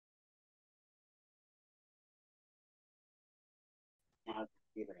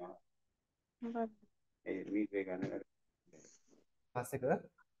පස්සෙක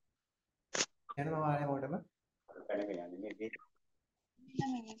යනවා වාලේ මොකටම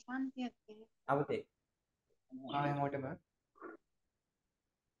අවතේ ආයෙ මොකටම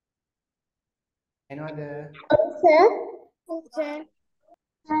එනවද sir. Sir.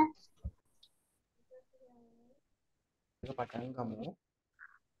 ඒක පටන් ගමු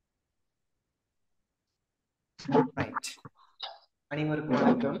right අනිවාර්යයෙන්ම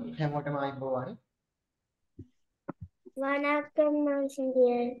වණකම් හැමෝටම ආයිබෝවන් Vanakkam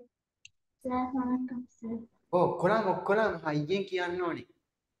Mansindiyar. Sir, vanakkam sir. ඔක්කොලම හයියෙන් කියන්න ඕනේ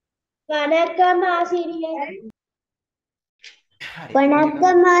Vanakkam Asiriyar. හරි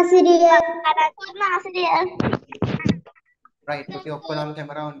Vanakkam Asiriyar. Vanakkam Asiriyar. right පුතේ ඔක්කොලම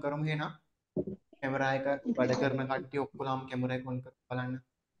කැමරා ඔන් කරමු එහෙනම් කැමරා එක වැඩ කරන කට්ටිය ඔක්කොලම කැමරා එක ඔන් කරලා බලන්න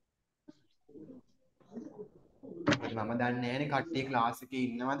මම දන්නේ නැහැනේ කට්ටිය ක්ලාස් එකේ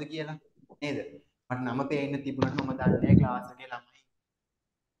ඉන්නවද කියලා නේද මට නම පේන්න තිබුණා මම දන්නේ නැහැ ක්ලාස් එකේ ළමයි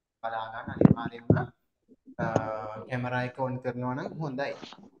බලා ගන්න අනිවාර්යයෙන්ම කැමරා එක ඔන් කරනවා නම් හොඳයි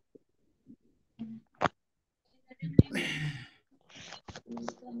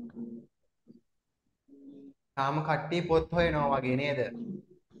තාම කට්ටිය පොත් හොයනවා වගේ නේද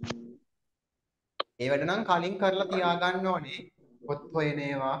ඒ වැඩ නම් කලින් කරලා තියාගන්න ඕනේ පොත් හොයන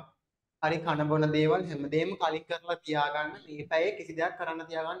ඒවා හරි කන බොන දේවල් හැමදේම කලින් කරලා තියාගන්න මේ පැයේ කිසි දෙයක් කරන්න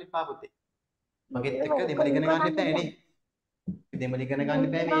තියාගන්න එපා පුතේ මගෙත් එක්ක දෙමළ ඉගෙන ගන්න එපා නේ දෙමළ ඉගෙන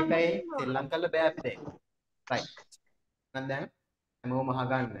ගන්න එපා මේ පැයේ සෙල්ලම් කරලා බෑ අපිට right නම් දැන් හැමෝම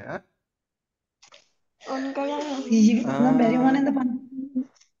අහගන්න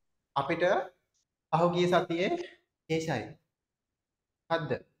අපිට පහුගිය සතියේ විශේෂයි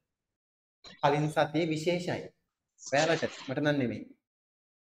හද්ද කලින් සතියේ විශේෂයි ඔයාලට මට නම් නෙමෙයි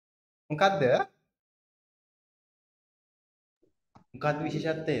මොකද්ද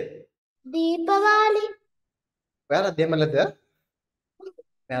විශේෂත්වය Deepavali.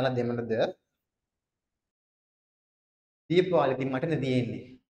 ඔයාලා දෙමළද දීපවලි ඉතින් මට නෙදී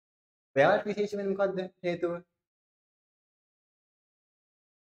එන්නේ ඔයාලට විශේෂ වෙන්නේ මොකද්ද හේතුව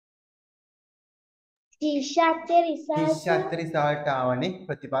Shishate result. ශිෂ්‍යත්ව රිසල්ට් ආවනේ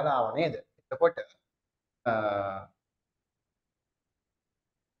ප්‍රතිඵල ආව නේද එතකොට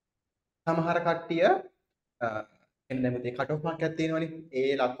සමහර කට්ටිය එන්න මුතේ කට් ඔෆ් මාර්ක් එකක් තියෙනවනේ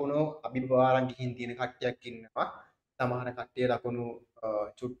ඒ ලකුණු අභිභාරම් ගිහින් තියෙන කට්ටියක් ඉන්නවා සමහර කට්ටිය ලකුණු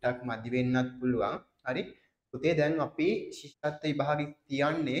චුට්ටක් මදි වෙන්නත් පුළුවන් හරි පුතේ දැන් අපි ශිෂ්‍යත්ව විභාගෙ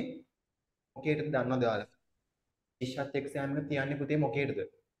තියන්නේ මොකේද දන්නවද ඔයාලා ශිෂ්‍යත්ව එක්සෑම් එක තියන්නේ පුතේ මොකේද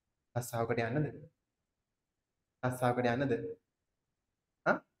රස්සාවකට යන්නද රස්සාවකට යන්නද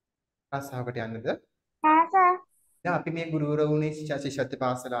දැන් අපි මේ ගුරුවරුනේ ශිෂ්‍යත්ව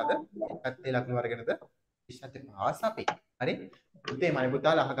පාස් කළාද ශිෂ්‍යත්ව ලකුණු අරගෙනද ශිෂ්‍යත්ව පාස් අපි හරි පුතේ මම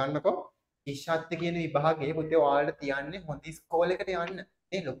පුතාලා අහගන්නකෝ ශිෂ්‍යත්ව කියන විභාගයේ පුතේ ඔයාලට තියන්නේ හොඳ ස්කෝල් එකට යන්න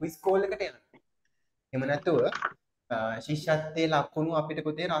නේ ලොකු ස්කෝල් එකට යන්න එහෙම නැතුව ශිෂ්‍යත්වයේ ලකුණු අපිට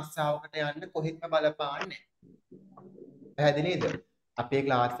පුතේ රස්සාවකට යන්න කොහෙත්ම බලපාන්නේ නැහැ පැහැදිලි නේද අපේ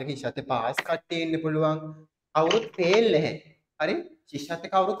ක්ලාස් එකේ ශිෂ්‍යත්ව පාස් කට්ටිය ඉන්න පුළුවන් කවුරුත් ෆේල් නැහැ හරි ශිෂ්‍යත්ව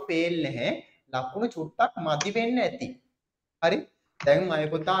කවුරුත් ෆේල් නැහැ ලකුණු චුට්ටක් මදි වෙන්න ඇති හරි දැන් මම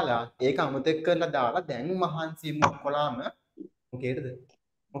පුතාලා ඒක අමතක කරලා දාලා දැන් මහන්සි ඔක්කොලාම මොකේද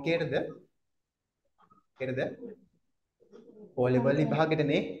ඕලෙවල්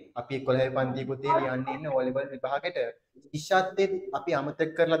විභාගෙටනේ අපි 11 පන්ති පුතේ ලියන්නේ ඉන්න ඕලෙවල් විභාගෙට ශිෂ්‍යත්වයේ අපි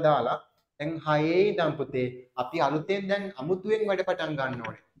අමතක කරලා දාලා දැන් 6 ඉඳන් පුතේ අපි අලුතෙන් දැන් අමුතුවෙන් වැඩ පටන් ගන්න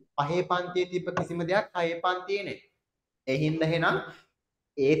ඕනේ 5 පන්තියේ තිබ්බ කිසිම දෙයක් 6 පන්තියේ නෑ ඒ හින්දා එහෙනම්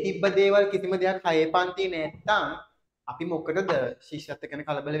ඒ තිබ්බ දේවල් කිසිම දෙයක් 6 පන්තියේ නැත්තම් අපි මොකටද ශිෂ්‍යත්ව ගැන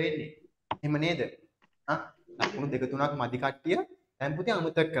කලබල වෙන්නේ එහෙම නේද ලකුණු දෙක තුනක් මදි කට්ටිය දැන් පුතේ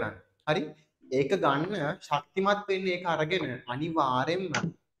අමතක කරන්න හරි ඒක ගන්න ශක්තිමත් වෙන්නේ ඒක අරගෙන අනිවාර්යෙන්ම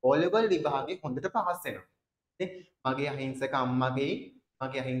O level විභාගේ හොඳට පාස් වෙනවා මගේ අහිංසක අම්මගේ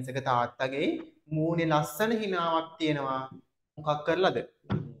මගේ අහිංසක තාත්තගේ මූණේ ලස්සන හිනාවක් තියෙනවා මොකක් කරලාද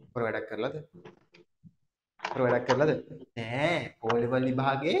වැඩක් කරලාද නෑ O level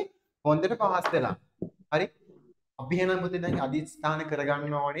විභාගේ හොඳට පාස් වෙලා හරි අපි එහෙනම් පුතේ දැන් අදිස්ථාන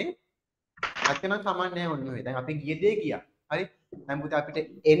කරගන්න ඕනේ නැත්නම් කමන්නේ ඔන්න ඔය දැන් අපි ගිය දේ ගියා හරි දැන් පුතේ අපිට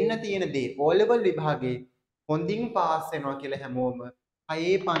එන්න තියෙන දේ O level විභාගේ හොඳින් පාස් වෙනවා කියලා හැමෝම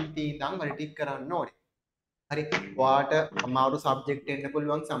 6 පන්ති ඉඳන් වල ටික කරන්න ඕනේ හරි ඔයාට අමාරු සබ්ජෙක්ට් එන්න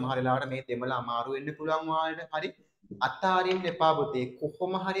පුළුවන් සමහර වෙලාවට මේ දෙමළ අමාරු වෙන්න පුළුවන් ඔයාලට හරි අතාරින්න එපා පුතේ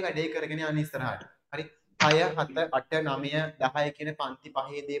කොහොම හරි වැඩේ කරගෙන යන්න ඉස්සරහට හරි 6 7 8 9 10 කියන පන්ති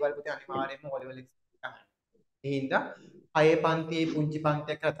පහේ දේවල් පුතේ අනිවාර්යයෙන්ම O level එක්සෑම් තමයි ඒ හින්දා 6 පන්තියේ පුංචි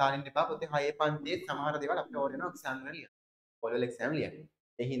පන්තියක් අතාරින්න එපා පුතේ 6 පන්තියේ සමහර දේවල් අපිට ඕන වෙනවා එක්සෑම් වල ලියන්න O-level exam ලියන්න.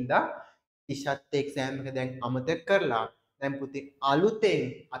 ඒ හින්දා 30ත් exam එක දැන් අමතක කරලා දැන් පුතේ අලුතෙන්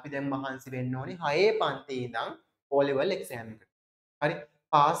අපි දැන් මහන්සි වෙන්න ඕනේ 6 පන්තියේ ඉඳන් O-level exam එකට. හරි.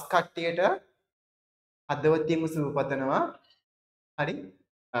 පාස් කට්ටියට හදවතින්ම සුබ පතනවා. හරි.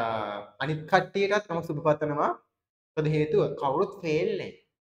 අනිත් කට්ටියටත් මම සුබ පතනවා. මොකද හේතුව කවුරුත් ෆේල් නැහැ.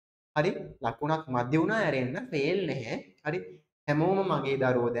 හරි. ලකුණක් මදි වුණා ඇරෙන්න ෆේල් නැහැ. හරි. හැමෝම මගේ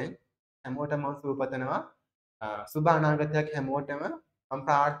දරුවෝ දැන් හැමෝටම මම සුබ පතනවා. සුබ අනාගතයක් හැමෝටම මම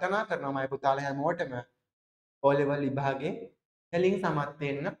ප්‍රාර්ථනා කරනවා මගේ පුතාලා හැමෝටම O-level විභාගේ හෙලින් සමත්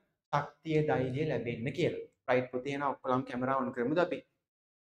වෙන්න ශක්තිය ධෛර්යය ලැබෙන්න කියලා. රයිට් පුතේ එන ඔක්කොලම කැමරා ඔන් කරමුද අපි?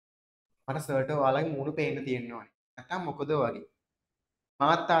 මට සර්ට ඔයාලගේ මූණ පේන්න තියෙන්න ඕනේ. නැත්තම් මොකද වගේ.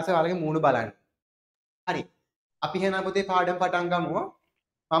 මාත් ආසයි ඔයාලගේ මූණ බලන්න. හරි. අපි එහෙනම් පුතේ පාඩම් පටන් ගමු.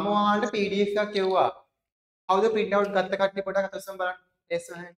 මම ඔයාලට PDF එකක් එවුවා. කවුද print out ගත්ත කට්ටිය පොඩක් අතස්සම් බලන්න. yes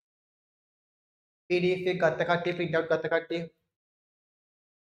මහන්. PDF එක ගත්ත කට්ටිය print out ගත්ත කට්ටිය.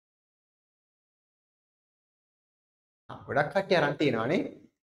 ගොඩක් කට්ටිය අරන් තියෙනවානේ.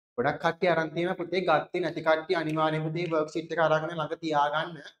 ගොඩක් කට්ටිය අරන් තියෙනවා පුතේ ගත්තේ නැති කට්ටිය අනිවාර්යෙන් පුතේ worksheet එක අරගෙන ළඟ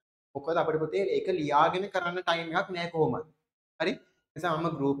තියාගන්න. මොකද අපිට පුතේ ඒක ලියාගෙන කරන්න ටයිම් එකක් නෑ කොහොමද. හරි? ඒ නිසා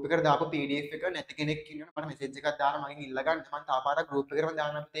මම group එකට දාපු PDF එක නැති කෙනෙක් ඉන්නවනේ මට message එකක් දාලා මගෙන් ඉල්ල ගන්න. මම තාපාරක් group එකටම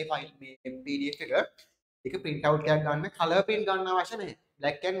දාන්න පුතේ file මේ PDF එක. ඒක print out එකක් ගන්න color print ගන්න අවශ්‍ය නැහැ.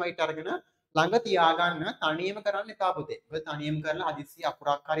 black and white අරගෙන ළඟ තියාගන්න තනියම කරන්න එපා පුතේ. ඔය තනියම කරලා හදිස්සි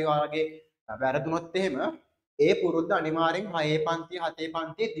අකුරක් හරි ඔයාලගේ වැරදුනොත් එහෙම ඒ පුරුද්ද අනිවාර්යෙන් 6 පන්තිය 7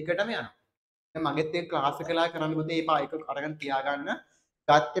 පන්තිය දිගටම යනවා. දැන් මගෙත් එක්ක ක්ලාස් එක ලා කරන්න පුතේ මේ පායක අරගෙන තියාගන්න.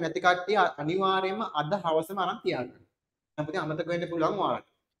 ගත්තේ නැති කට්ටිය අනිවාර්යයෙන්ම අද හවසම අරන් තියාගන්න. දැන් පුතේ අමතක වෙන්න පුළුවන් ඔයාලට.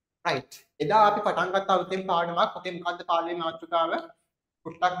 රයිට්. එදා අපි පටන් ගත්ත අලුතෙන් පාඩමක්. පුතේ මොකද්ද පාඩමේ මාතෘකාව?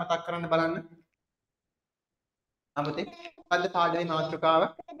 පුට්ටක් මතක් කරන්න බලන්න. පුතේ මොකද්ද පාඩමේ මාතෘකාව?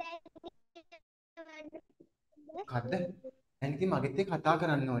 මොකද්ද? දැන් ඉතින් මගෙත් එක්ක කතා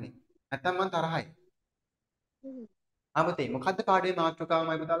කරන්න ඕනේ. නැත්තම් මං තරහයි. පුතේ මොකද්ද පාඩමේ මාතෘකාව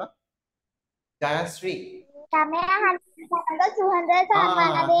මයි පුතාලා? ජයශ්‍රී.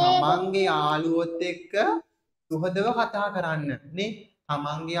 තමන්ගේ යාළුවොත් එක්ක සුහදව කතා කරන්න නේ.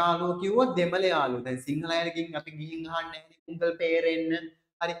 තමන්ගේ යාළුවෝ කිව්වොත් දෙමළ යාළුවෝ. දැන් සිංහල අයගෙන් අපි ගිහින් අහන්නේ නැහැ උංගල් පේරෙන්න.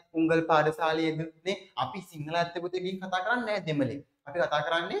 හරි උංගල් පාඨශාලයේද නේ. අපි සිංහල අයත් එක්ක ගිහින් කතා කරන්නේ නැහැ දෙමළෙන්. අපි කතා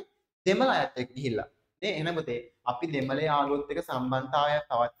කරන්නේ දෙමළ අයත් එක්ක ගිහිල්ලා. නේ එහෙනම් පුතේ අපි දෙමළ යාළුවොත් එක්ක සම්බන්ධතාවය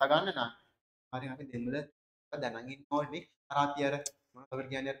පවත්වා ගන්න නම් හරි අපි දෙමළ දැනන් ඉන්න ඕනේ. අර අපි අර මොනවද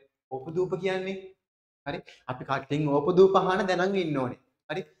කියන්නේ ඕපදූප කියන්නේ. හරි අපි කටින් ඕපදූප අහන දැනන් ඉන්න ඕනේ.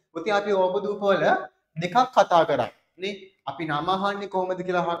 හරි පුතේ අපි ඕපදූප වල දෙකක් කතා කරා නේ. අපි නම අහන්නේ කොහොමද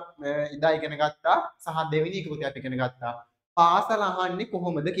කියලා ඉදා ඉගෙන ගත්තා. සහ දෙවෙනි එක පුතේ අපි ඉගෙන ගත්තා පාසල අහන්නේ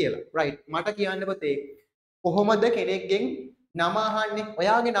කොහොමද කියලා. රයිට් මට කියන්න පුතේ කොහොමද කෙනෙක්ගෙන් නම අහන්නේ?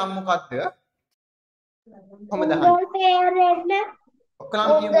 ඔයාගේ නම මොකක්ද? කොහොමද අහන්නේ? ඔක්කොම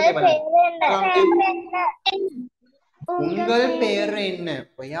කියමු පුතේ බලන්න. උංගල් පේරෙන්න.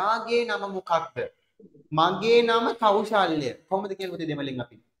 ඔයාගේ නම මොකක්ද? මගේ නම කෞශල්‍ය. කොහොමද කියන්නේ පුතේ දෙමළෙන්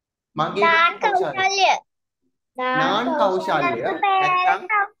අපි? මගේ නම කෞශල්‍ය. නාන් කෞශල්‍ය. නැත්නම්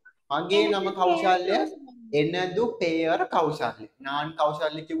මගේ නම කෞශල්‍ය. එනදු පේර කෞශල්‍ය. නාන්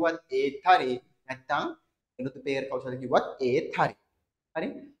කෞශල්‍ය කිව්වත් ඒත් හරි. නැත්නම් එනදු පේර කෞශල්‍ය කිව්වත් ඒත් හරි. හරි?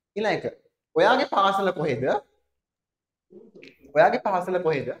 ඊළඟ එක. ඔයාගේ පාසල කොහෙද? ඔයාගේ පාසල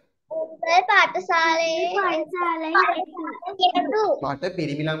කොහෙද? මට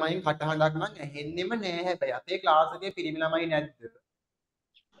පිරිමි ළමයින් කටහඬක් නම් ඇහෙන්නෙම නෑ හැබැයි. අපේ ක්ලාස් එකේ පිරිමි ළමයි නැද්ද?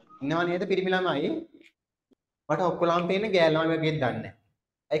 ඉන්නව නේද පිරිමි ළමයි? මට ඔක්කොලම පේන්නේ ගෑල් ළමයි වගේ දන්නේ නැහැ.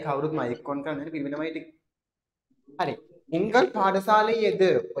 ඇයි කවුරුත් මයික් ඔන් කරන්නේ නැති පිරිමි ළමයි ටික? හරි. උංගල් පාඨශාලයේද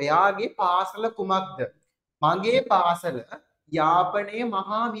ඔයාගේ පාසල කුමක්ද? මගේ පාසල යාපනයේ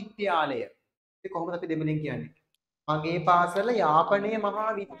මහා විද්‍යාලය. ඒක කොහොමද අපි දෙමළෙන් කියන්නේ? මගේ පාසල යාපනයේ මහා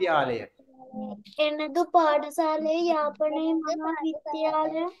විද්‍යාලය. එනදු පාඨශාලයේ යාපනයේ මහා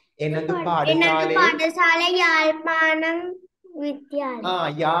විද්‍යාලය. එනදු පාඨශාලයේ යාල්පානම් විද්‍යාලය.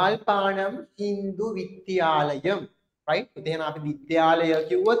 යාල්පානම් හින්දු විද්‍යාලයම්. රයිට්. එහෙනම් අපි විද්‍යාලය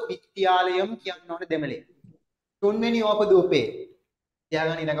කිව්වොත් විද්‍යාලයම් කියන්න ඕනේ දෙමළෙන්. තුන්වෙනි ඕපදූපේ.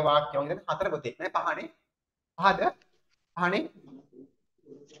 තියාගන්න ඊළඟ වාක්‍යය වගේ හතර පොතේ නෑ පහනේ. පහද? පහනේ.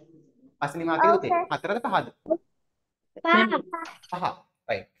 පස්වෙනි වාක්‍යය පුතේ. හතරද පහද? පහ.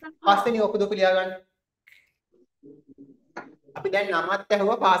 රයිට්. පස්වෙනි ඕපදූපේ ලියා ගන්න. අපි දැන් නමත්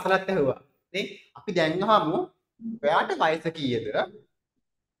ඇහුවා පාසලත් ඇහුවා. නේ? අපි දැන් අහමු ඔයාට වයස කීයද?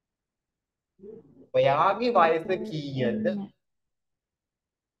 ඔයාගේ වයස කීයද?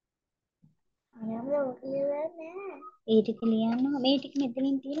 ඒ ටික ලියන්න මේ ටික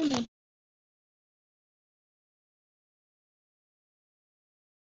මෙතනින් තියෙන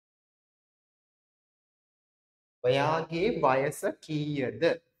ඔයාගේ වයස කීයද?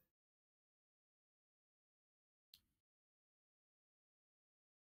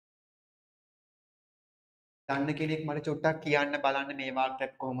 දන්න කෙනෙක් මට චුට්ටක් කියන්න බලන්න මේ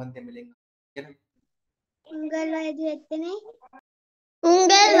වාක්‍යයක් කොහොමද දෙමළෙන් කියලා. උංගල් වයදු එක්තනේ.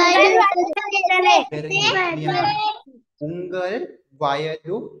 උංගල් වයදු එක්තනේ. උංගල්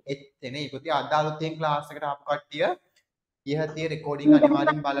වයදු එක්තනේ. ඉතින් අද අලුතෙන් ක්ලාස් එකට ආපු කට්ටිය ඉහතිය රෙකෝඩින්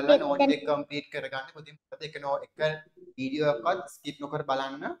අනිවාර්යෙන් බලලා නෝට් එක කම්ප්ලීට් කරගන්න. ඉතින් මොකද එක වීඩියෝ එකක්වත් ස්කිප් නොකර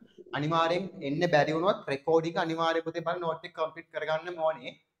බලන්න. අනිවාර්යෙන් එන්න බැරි වුණොත් රෙකෝඩින් අනිවාර්යෙන් පුතේ බලන්න නෝට් එක කම්ප්ලීට් කරගන්න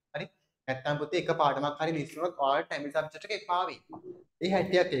ඕනේ. හරි? නැත්තම් පුතේ එක පාඩමක් හරි මිස් වුණොත් ඔයාලට ටැමිල් සබ්ජෙක්ට් එක එපා වෙයි. ඒ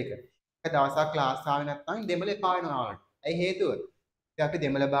හැටියක් ඒක. එක දවසක් ක්ලාස් ආවේ නැත්නම් දෙමළ එපා වෙනවා ඔයාලට. ඇයි හේතුව? ඉතින් අපි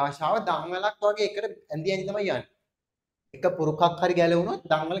දෙමළ භාෂාව දම්වලක් වගේ එකට ඇඳි ඇඳි තමයි යන්නේ. එක පුරුකක් හරි ගැලවුණොත්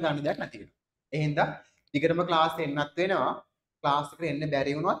දම්වල ගන්න දෙයක් නැති වෙනවා. ඒ හින්දා දිගටම ක්ලාස් එන්නත් වෙනවා. ක්ලාස් එකට එන්න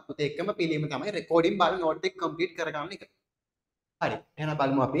බැරි වුණොත් පුතේ එකම පිළිම තමයි රෙකෝඩින් බලලා නෝට් එක කම්ප්ලීට් කරගන්න එක. හරි. එහෙනම්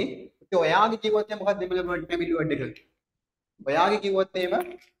බලමු අපි. ඉතින් ඔයාගේ කිව්වොත් මොකක්ද දෙමළ වර්ඩ් ටැමිල් වර්ඩ් එක? ඔයාගේ කිව්වොත් එහෙම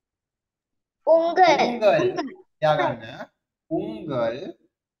උංගල්. යාගන්න උංගල්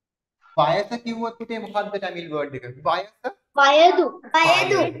වයස කිව්වොත් පුතේ මොකක්ද ටැමිල් වර්ඩ් එක? වයස වයදු.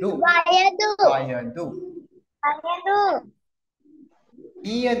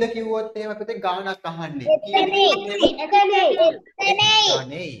 කීයද කිව්වොත් එහෙම පුතේ ගාණක් අහන්නේ. එක්තනේ.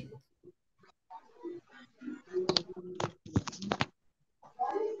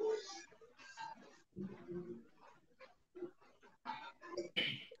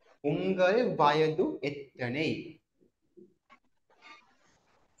 උංගල් වයදු එක්තනේ.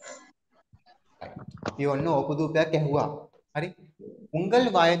 අපි ඔන්න ඕපදූපයක් ඇහුවා. හරි? උංගල්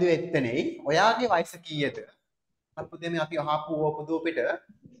වයදු එක්තනේ. ඔයාගේ වයස කීයද? අපුතේ මේ අපි අහපු ඕපදූපෙට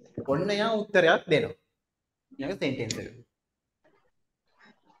ඔන්න යා උත්තරයක් දෙනවා. ඊළඟ සෙන්ටෙන්ස් එක.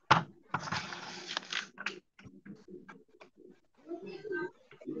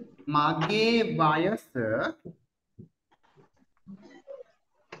 මගේ වයස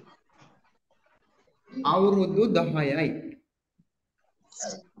අවුරුදු 10යි.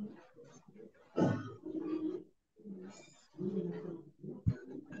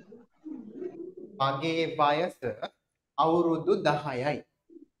 මගේ වයස අවුරුදු 10යි.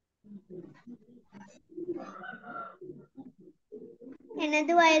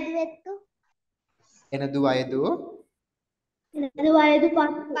 එනදු වයදු එක්තු. එනදු වයදු එනදු වයදු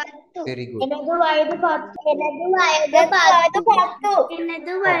පත්තු. very good. එනදු වයදු පත්තු. එනදු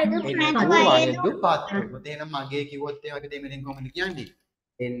වයදු පත්තු. පුතේ නම් මගේ කිව්වොත් ඒ වගේ දෙමෙලින් කොහොමද කියන්නේ?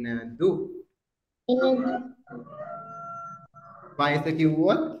 එනදු. වයස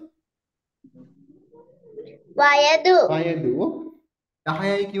කිව්වොත් වයදු.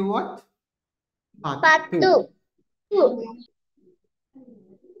 10යි කිව්වොත් පත්තු.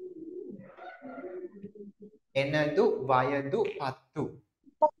 එනදු වයදු පත්තු.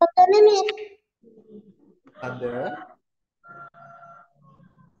 මොකටද මේ? අද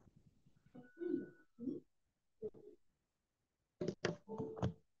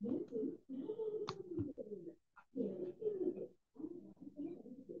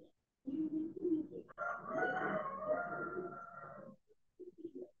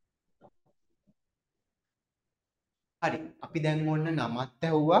හරි අපි දැන් ඔන්න නමත්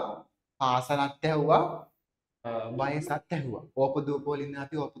ඇහුවා පාසලත් ඇහුවා වයසත් ඇහුවා ඕපදූප වලින්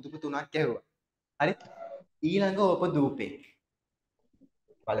අපි ඕපදූප තුනක් ඇහුවා හරි ඊළඟ ඕපදූපේ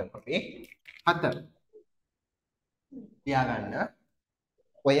බලමු අපි 7 තියාගන්න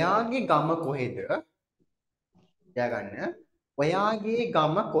ඔයාගේ ගම කොහෙද තියාගන්න ඔයාගේ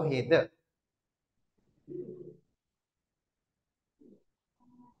ගම කොහෙද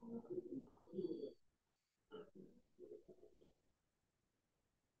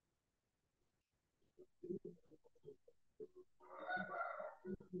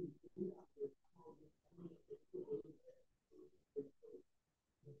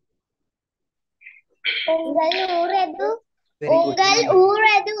උංගල්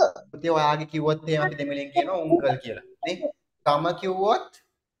ඌරෙදු. පුතේ ඔයාගේ කිව්වොත් එහෙම අපි දෙමළෙන් කියනවා උංගල් කියලා නේ ගම කිව්වොත්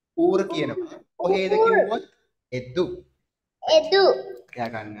ඌර කියනවා කොහෙද කිව්වොත් එද්දු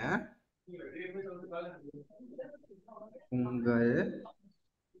තියාගන්න උංගල්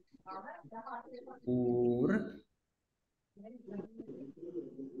ඌර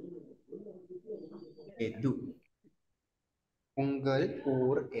එද්දු උංගල්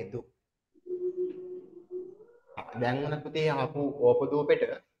ඌර එද්දු දැන් මොන පුතේ ආපු ඕපදූපෙට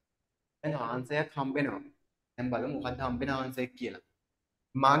දැන් ආන්සරයක් හම්බ වෙනවා. දැන් බලමු මොකක්ද හම්බ වෙන ආන්සර් කියලා.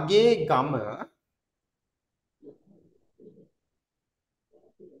 මගේ ගම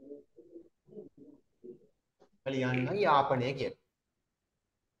ලියන්න යාපනය කියලා.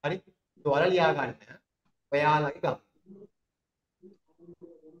 හරි? ඔයාලා ලියා ගන්න. ඔයාලගේ ගම.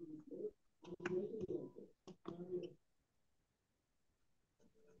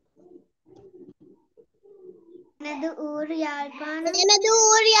 එනදු ඌර යාල්පාන. එනදු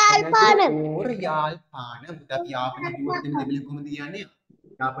ඌර යාල්පාන. ඌර යාල්පාන. මුද අපි යාපනය කිව්වොත් එimhe දෙමළෙන් කොහොමද කියන්නේ?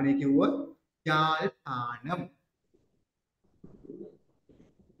 යාපනය කිව්වොත් යාල්පානම්.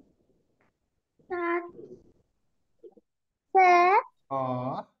 සර්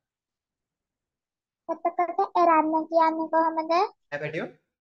ආ එතකොට එරන්න කියන්නේ කොහොමද? හැබැටියෝ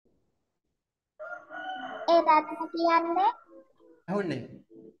එරන්න කියන්නේ ඇහුන්නේ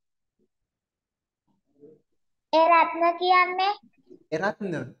එරත්න කියන්නේ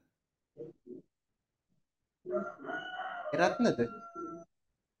එරත්න එරත්නද?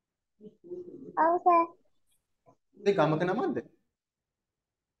 ඔව් සර්. ඒ ගමක නමක්ද?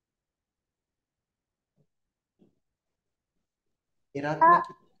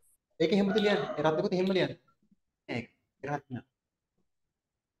 එරත්න ඒක එහෙමද ලියන්නේ? එරත්නකුත් එහෙම ලියන්නේ. ඒක එරත්න.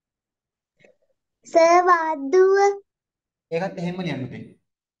 සර් වාද්දුව ඒකත් එහෙම ලියන්න උදේ.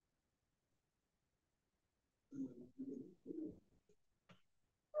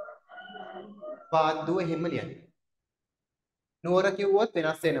 වාද්දුව එහෙම ලියන්න. නුවර කිව්වොත්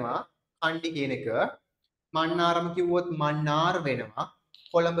වෙනස් වෙනවා. කණ්ඩි කියන එක. මන්නාරම කිව්වොත් මන්නාර වෙනවා.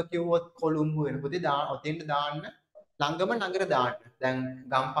 කොළඹ කිව්වොත් කොළුඹ වෙනවා. පුතේ ඔතෙන්ට දාන්න ළඟම නගර දාන්න. දැන්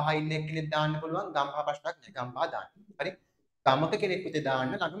ගම්පහ ඉන්න එක්කෙනෙක් දාන්න පුළුවන්. ගම්පහ ප්‍රශ්නක් නෑ. ගම්පහ දාන්න. හරි? ගමක කෙනෙක් පුතේ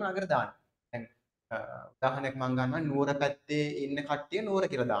දාන්න ළඟම නගර දාන්න. දැන් උදාහරණයක් මම ගන්නවා නුවර පැත්තේ ඉන්න කට්ටිය නුවර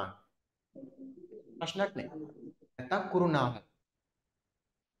කියලා දාන්න. ප්‍රශ්නයක් නෑ. නැත්තම් කුරුණාගල.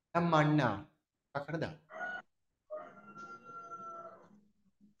 නැත්තම් මන්නාර. අකට දාන්න.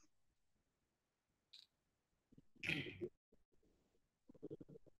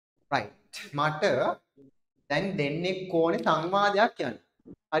 right මට දැන් දෙන්නෙක් ඕනේ සංවාදයක් කියන්න.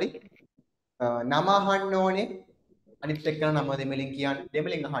 හරි? නම අහන්න ඕනේ. අනිත් එක්කන නම දෙමළෙන් කියන්න.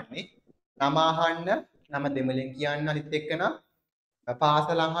 දෙමළෙන් අහන්නේ. නම අහන්න නම දෙමළෙන් කියන්න. අනිත් එක්කන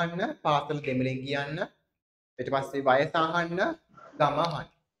පාසල අහන්න පාසල දෙමළෙන් කියන්න. ඊට පස්සේ වයස අහන්න ගම අහන්න.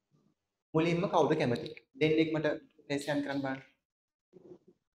 මුලින්ම කවුද කැමති? දෙන්නෙක් මට ලෙසන් කරන්න බලන්න.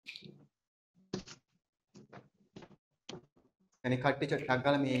 අනේ කට්ටිය චොට්ටක්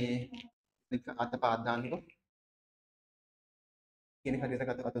ගාලා මේ අත පාත් දාන්නකො. කියන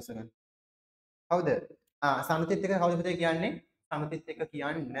කට්ටියට අත උස්සගන්න. කවුද? සමිතිත් එක කවුද පුතේ කියන්නේ? සමිතිත් එක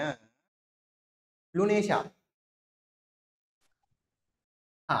කියන්න ලුනේෂා.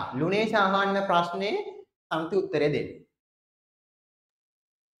 ලුනේෂා අහන්න ප්‍රශ්නේ සමිති උත්තරේ දෙන්න.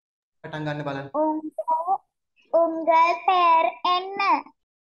 පටන් ගන්න බලන්න. උංගල් පෙර් එන්න.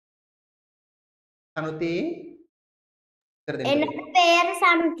 සමිති උත්තර දෙන්න. එන පෙර්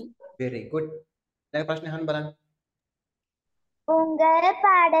සමිති. very good. දැන් ප්‍රශ්නේ අහන්න බලන්න. උංගල්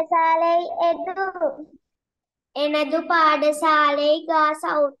පාඩශාලයි එදු. එනදු පාඩශාලයි ගා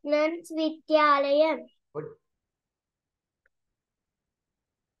සවුත්ලන්ඩ්ස් විද්‍යාලය. good.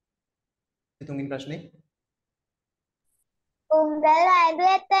 තුන්වෙනි ප්‍රශ්නේ. උංගල් වයදු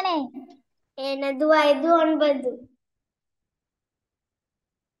එත්තනේ. එනදු වයදු 9.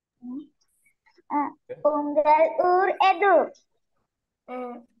 උංගල් ඌර් එදු.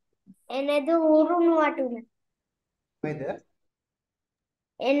 එනදු ඌරු උණුවටුන. කොහෙද?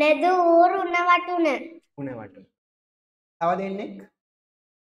 එනදු ඌරු උණවටුන. උණවටුන. තව දෙන්නෙක්.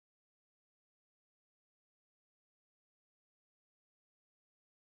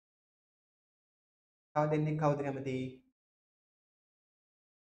 තව දෙන්නෙක් කවුද කැමති?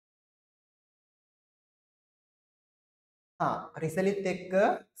 රිසලිත් එක්ක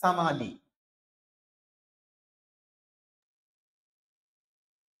සමාධි.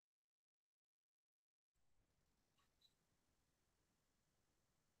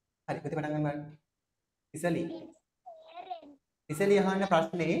 හරි පුතේ පටන් ගන්න. රිසලි. රිසලි අහන්න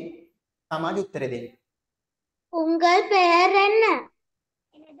ප්‍රශ්නේ සමාධි උත්තර දෙන්න. උංගල් පෙර් එන්න.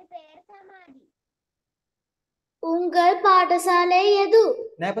 එනදු පෙර් සමාධි. උංගල් පාඨශාලයේ යෙදු.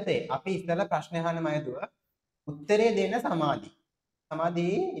 නෑ පුතේ අපි ඉස්සෙල්ලා ප්‍රශ්න අහන්නම යදුව උත්තරේ දෙන්න සමාධි. සමාධි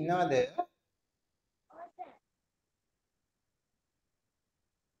ඉන්නවද?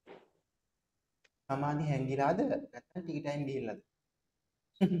 සමාධි හැංගිලාද? නැත්නම් ටී ටයිම් ගිහිල්ලාද?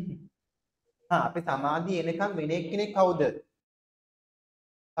 අපි සමාධි එනකම් වෙන එක්කෙනෙක් කවුද?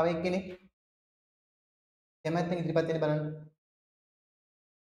 තව එක්කෙනෙක්. කැමැත්තෙන් ඉදිරිපත් වෙන්න බලන්න.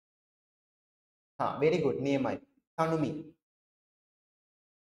 very good. නියමයි. තනුමි.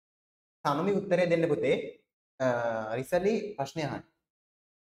 තනුමි උත්තරේ දෙන්න පුතේ. රිසලි ප්‍රශ්නේ අහන්න.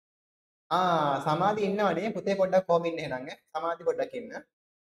 සමාධි ඉන්නවනේ පුතේ පොඩ්ඩක් කොහොම ඉන්නේ එහෙනම් සමාධි පොඩ්ඩක් ඉන්න.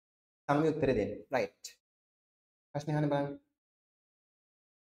 තනුමි උත්තරේ දෙන්න. right. ප්‍රශ්නේ අහන්න බලන්න.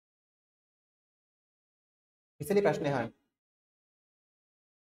 ඉස්සෙල්ලි ප්‍රශ්නේ අහන්න.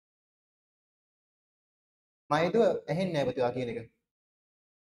 මයිදුව ඇහෙන්නේ නැහැ පුතේ ඔයා කියන එක.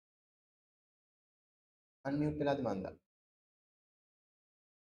 අන්මියුට් වෙලාද මන්දා.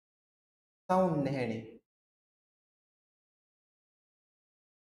 සවුන්ඩ් නැහැනේ.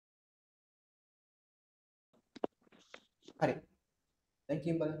 හරි. දැන්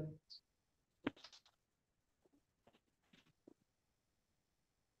කියමු බලන්න.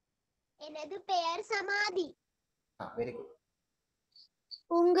 එනදු පෙයර් සමාධි. very good.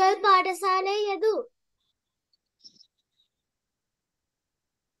 උංගල් පාඨශාලයේ යෙදූ.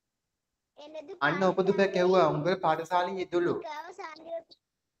 එනදු අන්න උපදුප කැව්වා උංගල් පාඨශාලයේ යෙදුළු.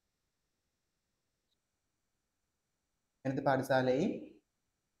 එනද පාඨශාලයේ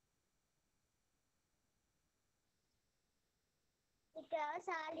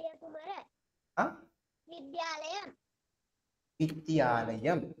කාවසාලිය කුමර විද්‍යාලය.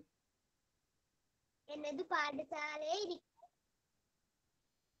 විද්‍යාලයම්. එනදු පාඨශාලයේ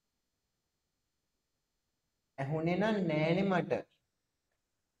ඇහුනේ නෑනේ මට.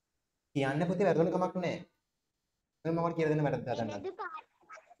 කියන්න පුතේ වැරදුන කමක් නෑ. මම මොකක්ද කියලා දෙන්න වැරද්ද හදන්න. එනදු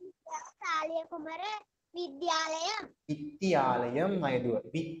පාඨශාලිය කුමර විද්‍යාලය. විද්‍යාලයම් මයදුව.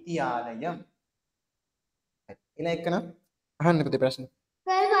 විද්‍යාලයම්. එලා එක්කන අහන්න පුතේ ප්‍රශ්න.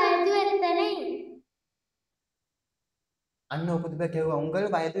 කල් වයදු එතනයි. අන්න උපදුප කැව්වා උංගල්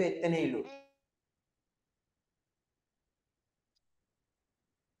වයදු එතනේලු.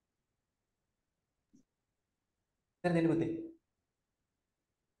 දැන් දෙන්න පුතේ.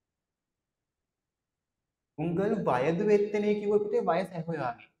 උංගල් වයදු එතනේ කිව්ව පුතේ වයස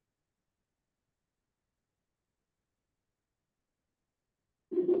හොයාගන්න.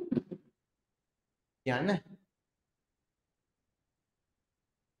 කියන්න.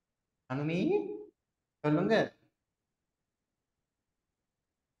 අනුමි சொல்லுங்க.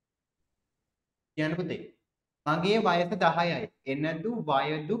 කියන්න පුතේ. මගේ වයස 10යි. එනදු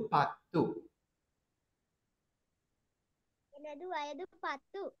වයදු 10. එනදු වයදු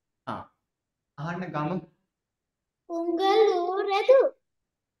 10. අහන්න ගම. උංගල් ඌරදු.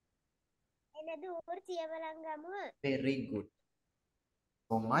 එනදු ඌර සියවලංගමුව. very good.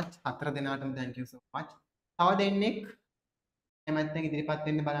 so much. හතර දෙනාටම thank you so much. තව දෙන්නෙක් එමෙත්තෙන් ඉදිරිපත්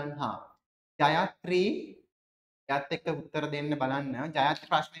වෙන්න බලන්න. ජයත්‍රි යත් එක්ක උත්තර දෙන්න බලන්න.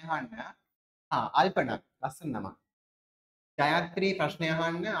 ජයත්‍රි ප්‍රශ්නය අහන්න. අල්පනා ලස්සන නම. ජයත්‍රි ප්‍රශ්නය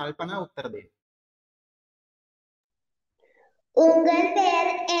අහන්න අල්පනා උත්තර දෙන්න. උංගල් පෙයර්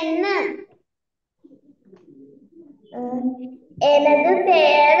එන්න. එනදු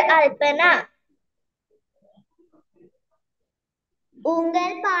පෙයර් අල්පනා.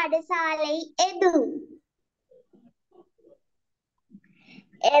 උංගල් පාඨශාලයේ එදු.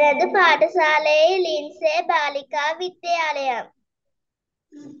 එනදු පාඨශාලයේ ලින්සේ බාලිකා විද්‍යාලය.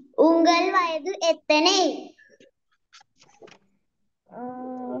 උංගල් වයදු එතනේ.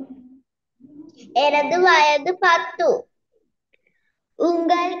 එනදු වයදු 10.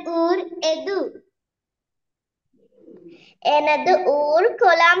 උංගල් ඌර් එදු. එනදු ඌර්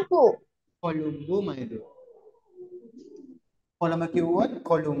කොළඹු. කොළුම්බු මයදු. කොළඹ කිව්වොත්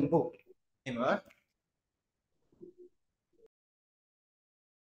කොළුම්බු. එහෙම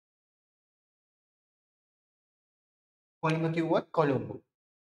කොළඹ කිව්වොත් කොළුම්බු.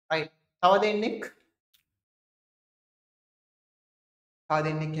 right. තව දෙන්නෙක්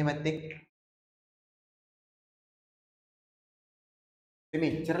කැමැත්තෙක්.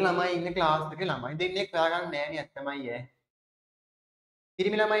 මෙච්චර ළමයි ඉන්න ක්ලාස් එකේ ළමයි දෙන්නෙක් හොයාගන්න නෑනේ ඇත්තමයි ඈ.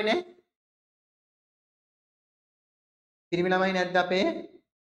 පිරිමි ළමයි නේ? පිරිමි ළමයි නැද්ද අපේ?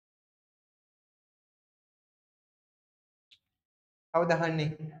 කවුද අහන්නේ?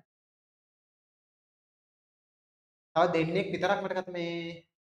 තව දෙන්නෙක් විතරක් මට කත මේ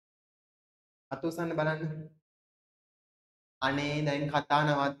අතුසන්න බලන්න. අනේ දැන් කතා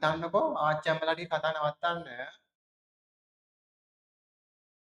නවත්තන්නකෝ. ආච්චි අම්මලාගේ කතා නවත්තන්න.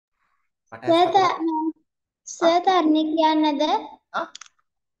 සර් තරණේ කියන්නද?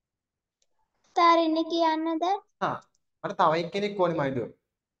 තරණේ කියන්නද? මට තව එක්කෙනෙක් ඕනේ මයිදුව.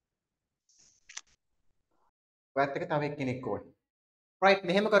 ඔයත් එක තව එක්කෙනෙක් ඕනේ. right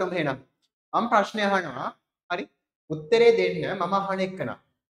මෙහෙම කරමු එහෙනම්. මම ප්‍රශ්නය අහනවා. හරි. උත්තරේ දෙන්න මම අහන එකන.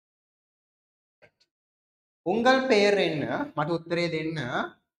 උංගල් පෙයර් එන්න මට උත්තරේ දෙන්න.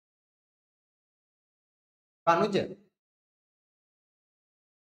 කනුජ.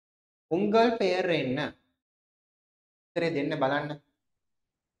 උංගල් පෙයර් එන්න. උත්තරේ දෙන්න බලන්න.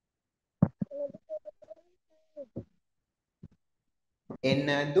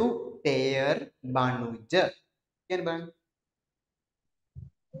 එනදු පෙයර් බනුජ. කියන්න බලන්න.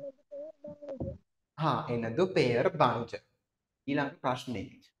 එනදු පෙයර් බනුජ. ඊළඟ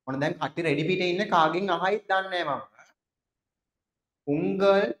ප්‍රශ්නේ. මොන දැන් කට්ටිය රෙඩි පිටේ ඉන්න කාගෙන් අහයිත් දන්නේ නැහැ මම.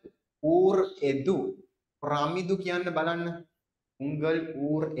 උංගල් ඌර් එදු රමිදු කියන්න බලන්න. උංගල්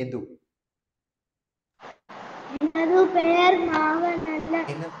ඌර් එදු. එනදු පෙර් මාවනල්ල.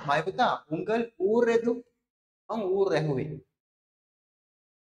 එන මයි පුතා උංගල් ඌර් එදු මම ඌර් ඇහුවේ.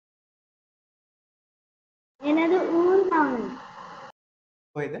 එනදු ඌර් මාවනල්ල.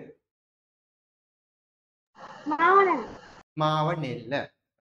 කොහෙද? මාවනල්ල. මාවනෙල්ල.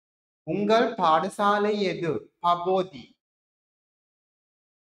 උංගල් පාඩශාලයේ පබෝදි.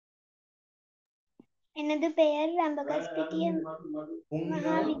 එනදු පෙර් රඹගස් පිටිය උංගල්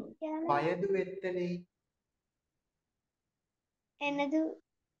මහාවිද්‍යාලය. වයදු වෙත්තනේ. එනදු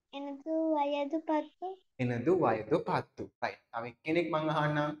වයදු පත්තු. එනදු වයදු පත්තු. right. තව එක්කෙනෙක් මං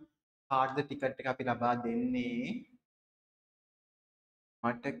අහන්නම් කාර්ද ටිකට් එක අපි ලබා දෙන්නේ.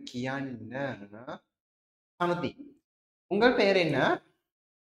 මට කියන්න සනුති. උංගල් පෙර් එන්න.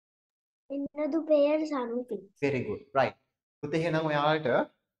 එනදු පෙර් සනුති. very good. right. පුතේ එහෙනම් ඔයාලට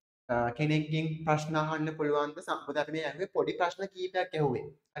කෙනෙක්ගෙන් ප්‍රශ්න අහන්න පුළුවන්ද? සම්පූර්ණ අපි මේ ඇහුවේ පොඩි ප්‍රශ්න කීපයක් ඇහුවේ.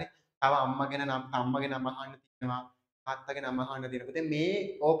 හරි. තව අම්මගේ නම අහන්න තියෙනවා. තාත්තගේ නම අහන්න තියෙනවා. පුතේ මේ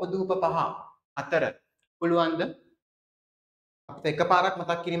ඕපදූප පහ අතර පුළුවන්ද? අපිට එකපාරක්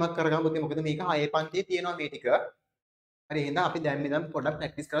මතක් කිරීමක් කරගමු පුතේ. මොකද මේක 6 පන්තියේ තියෙනවා මේ ටික. හරි. එහෙනම් අපි දැන් පොඩ්ඩක්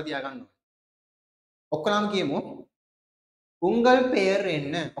ප්‍රැක්ටිස් කරලා තියාගන්න ඕනේ. ඔක්කොලම කියමු. උංගල් පෙර්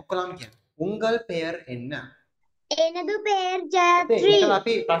එන්න. ඔක්කොලම කියමු. උංගල් පෙර් එන්න. එනදු පෙර් පුතේ ජයත්‍රි. ඉතින්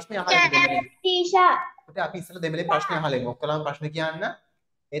අපි ප්‍රශ්න අහලා දෙමළේ. ටීෂා. පුතේ අපි ඉස්සෙල්ලා දෙමළේ ප්‍රශ්න අහලා ඔක්කොලම ප්‍රශ්න කියන්න.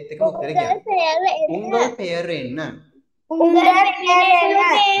 ඒත් එකම උත්තරේ කියන්න. උංගල් පෙර් එන්න. උංගල් පෙර්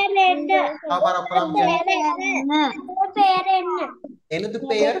එන්න. ආපාර ඔක්කොලම කියන්න. පෙර් එන්න. එනදු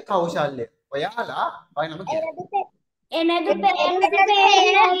පෙර් කෞශල්‍ය. ඔයාලා ඔය නම කියන්න. එනදු පෙර්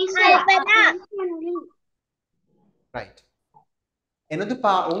කල්පනා. right. එනදු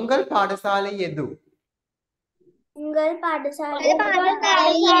උංගල් පාඩශාලයේ උංගල් පාඩශාලයේ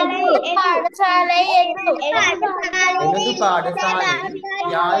එනදු පාඩශාලයේ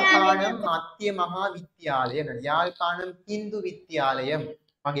යාල්පාණම් මත්ය මහා විද්‍යාලය නේද? යාල්පාණම් හින්දු විද්‍යාලයම්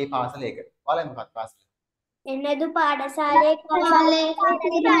මගේ පාසල එක. ඔයාලා මොකක්ද පාසල? එනදු පාඩශාලයේ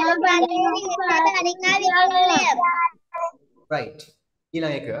right.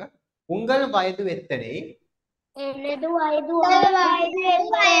 ඊළඟ එක උංගල් වයදු වෙත්තනේ එනදු වයදු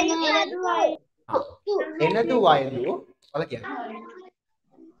එනදු වයදු ඔයාලා කියන්න.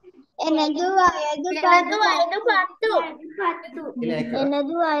 එනදු වයදු පත්තු. ඊළඟ එක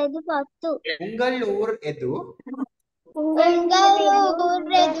එනදු වයදු පත්තු. උංගල් ඌර් එදු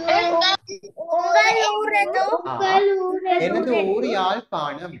එනදු ඌර්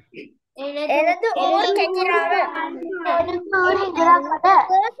යාල්පාණම්. එනදු ඌර් කෙචිරාව.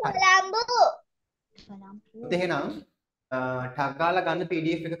 පුතේ එහෙනම් ටග් ගාලා ගන්න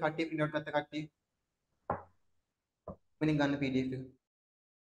PDF එක කට්ටිය print out ගත්ත කට්ටිය. මෙන්න ගන්න PDF එක.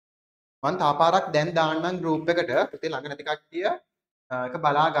 මම තාපාරක් දැන් දාන්නම් group එකට. පුතේ ළඟ නැති කට්ටිය එක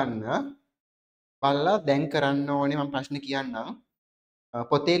බලා ගන්න. බලලා දැන් කරන්න ඕනේ මම ප්‍රශ්න කියන්නම්.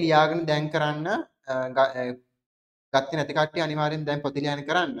 පොතේ ලියාගෙන දැන් කරන්න. ගත්තේ නැති කට්ටිය අනිවාර්යෙන් දැන් පොතේ ලියාගෙන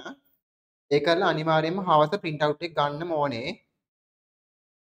කරන්න. ඒ කරලා අනිවාර්යෙන්ම හවස print out එක ගන්නම ඕනේ.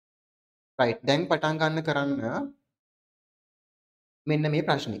 right. දැන් පටන් ගන්න කරන්න. මෙන්න මේ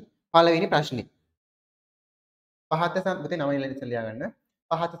ප්‍රශ්නේ. පළවෙනි ප්‍රශ්නේ. පහත පුතේ නම ඉලෙන් ලියා ගන්න.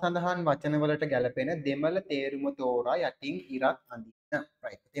 පහත සඳහන් වචන වලට ගැලපෙන දෙමළ තේරුම තෝරා යටින් ඉරක් අඳින්න.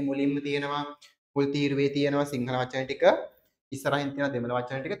 right. ඉතින් මුලින්ම තියෙනවා මුල් තීරුවේ තියෙනවා සිංහල වචන ටික, ඉස්සරහින් තියෙනවා දෙමළ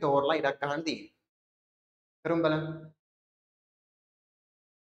වචන ටික තෝරලා ඉරක් ගන්න තියෙනවා. කරුම් බලන්න.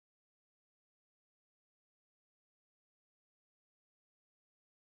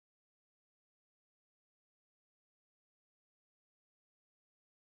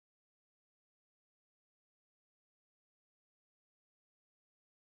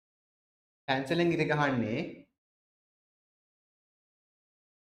 පැන්සලෙන් ඉර ගහන්නේ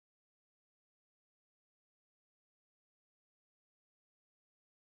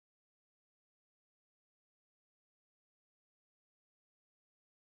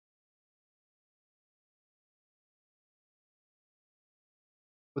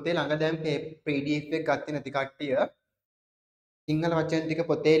පුතේ ළඟ දැන් PDF එක ගත්තේ නැති කට්ටිය සිංහල වචන ටික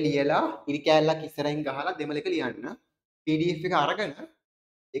පොතේ ලියලා ඉරි කෑල්ලක් ඉස්සරහින් ගහලා දෙමළ එක ලියන්න. PDF එක අරගෙන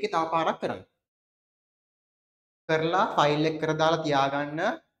ඒකේ තව පාරක් කරන්න. කරලා ෆයිල් එක කර දාලා තියාගන්න.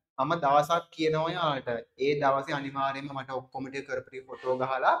 මම දවසක් කියනවා ඔයාලට. ඒ දවසේ අනිවාර්යයෙන්ම මට ඔක්කොම ටික කරපු ෆොටෝ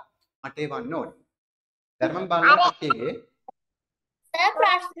ගහලා මට එවන්න ඕනේ. දැන් මම බලන්න කට්ටියගේ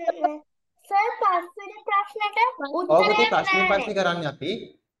සර් පස්වෙනි ප්‍රශ්නට ඔව් පුතේ ප්‍රශ්න කරන්නේ අපි.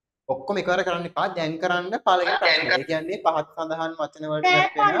 ඔක්කොම එකවර කරන්න එපා. දැන් කරන්න පළවෙනි ප්‍රශ්නේ. ඒ කියන්නේ පහත් සඳහන් වචන වලට සර්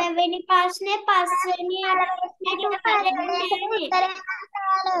ගැලපෙන පළවෙනි ප්‍රශ්නේ පස්වෙනි ප්‍රශ්නෙට උත්තරේ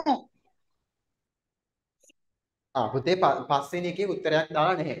පුතේ පස්වෙනි එකේ උත්තරයක්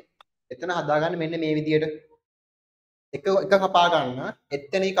දාලා නැහැ. එතන හදාගන්න මෙන්න මේ විදියට. එක කපා ගන්න,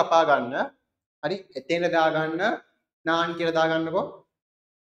 එතනයි කපා ගන්න. හරි, එතන දාගන්න නාන් කියලා දාගන්නකෝ.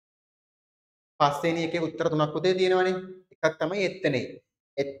 පස්වෙනි එකේ උත්තර තුනක් පුතේ තියෙනවනේ. එකක් තමයි එතනයි.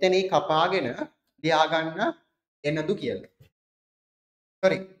 එතනයි කපාගෙන ලියා ගන්න එනදු කියලා.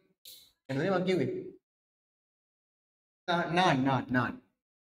 හරි. එනනේ මම කිව්වේ. නාන්.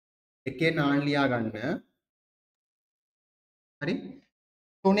 එකේ නාන් ලියා ගන්න. හරි.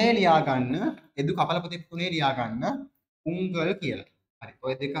 තුනේ ලියා ගන්න. එදු කපලා පුතේ තුනේ ලියා ගන්න. උංගල් කියලා. හරි.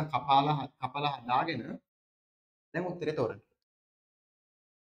 ඔය දෙක කපලා හදාගෙන දැන් උත්තරේ තෝරන්න.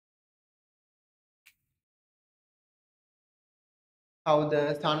 කවුද?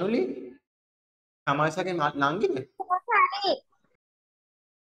 සනුලි? සමාජසගේ නංගිද?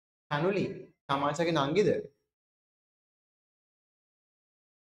 සනුලි සමාජසගේ නංගිද?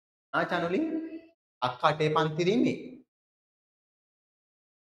 සනුලි අක්කා අටේ පන්ති දින්නේ.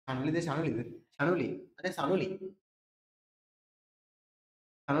 සනුලිද? සනුලි. අනේ සනුලි.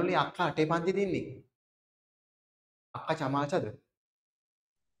 සනුලි අක්කා අටේ පන්ති දින්නේ. අක්කා චමාචද?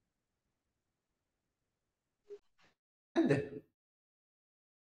 නැද්ද?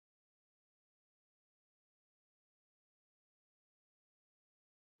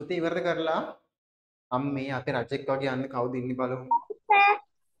 පුතේ ඉවර කරලා අම්මේ අපේ රජෙක් වගේ යන්නේ කවුද ඉන්නේ බලමු.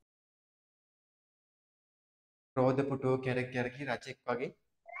 රෝද පුටුව කැරක් කැරකි රජෙක් වගේ.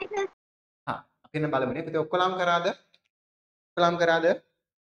 අපි නම් බලමුනේ. පුතේ ඔක්කොලම් කරාද?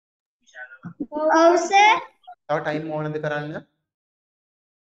 ඔව් සර්. තව ටයිම් ඕනද කරන්න?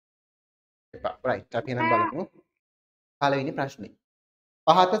 එපා. රයිට්. අපි නම් බලමු. පළවෙනි ප්‍රශ්නේ.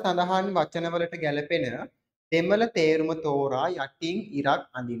 පහත සඳහන් වචනවලට ගැලපෙන දෙමළ තේරුම තෝරා යටින් ඉරක්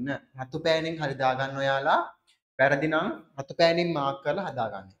අඳින්න. රතු පෑනෙන් හරි දාගන්න ඔයාලා. වැරදි නම් රතු පෑනෙන් මාක් කරලා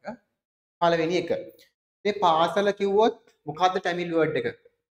හදාගන්න එක. පළවෙනි එක. මේ පාසල කිව්වොත් මොකද්ද ටැමිල් වර්ඩ් එක?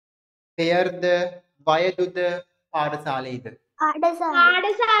 පෙයර්ද, වයදුද, පාඩශාලේද?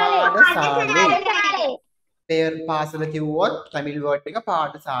 පාඩශාලේ. පෙයර් පාසල කිව්වොත් ටැමිල් වර්ඩ් එක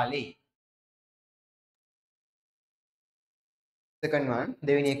පාඩශාලේ. second one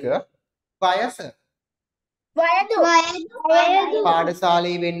දෙවෙනි එක වයස. වයදු.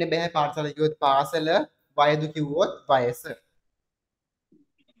 පාඩශාලේ වෙන්න බෑ. පාඩශාලේ කිව්වොත් පාසල, වයදු කිව්වොත් වයස.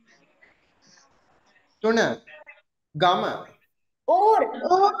 තුන ගම. ඌර්.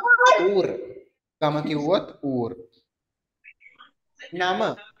 ගම කිව්වොත් ඌර්. නම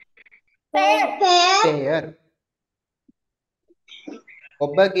පෙයර්.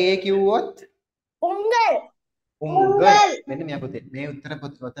 ඔබගේ කිව්වොත් උංගල්. මෙන්න මෙයා පුතේ. මේ උත්තර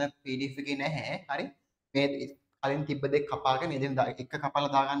පොතේ PDF එකේ නැහැ. හරි. මේ කලින් තිබ්බ දෙක කපාගෙන ඉතින් එක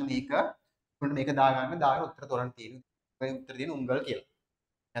කපලා දාගන්න මේක. උන්ට මේක දාගන්න දාගෙන උත්තර තෝරන්න තියෙනවා. ඒ උත්තර දෙන උංගල් කියලා.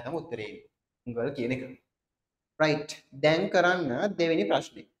 එයා තමයි උත්තරේ එන්නේ. උංගල් කියන එක. රයිට්. දැන් කරන්න දෙවෙනි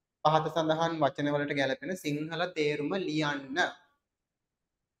ප්‍රශ්නේ. පහත සඳහන් වචන වලට ගැලපෙන සිංහල තේරුම ලියන්න.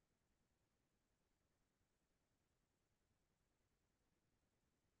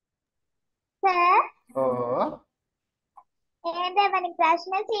 සර්. දෙවනි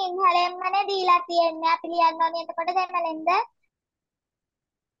ප්‍රශ්න සිංහලෙන්මනේ දීලා තියෙන්නේ. අපි ලියන්න ඕනේ එතකොට දෙමළෙන්ද?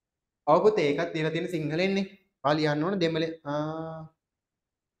 ඔව් පුතේ ඒකත් දීලා තියෙන සිංහලෙන්නේ. ආ ලියන්න ඕන දෙමළෙන්.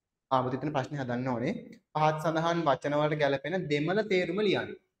 පුතේ එතන ප්‍රශ්නේ හදන්න ඕනේ. පහත් සඳහන් වචන වලට ගැලපෙන දෙමළ තේරුම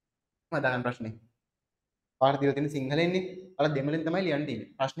ලියන්න. හදාගන්න ප්‍රශ්නේ. පාඩ දීලා තියෙන සිංහලෙන්නේ. ඔයාලා දෙමළෙන් තමයි ලියන්න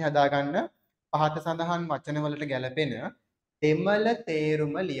තියෙන්නේ. ප්‍රශ්නේ හදාගන්න පහත සඳහන් වචන වලට ගැලපෙන දෙමළ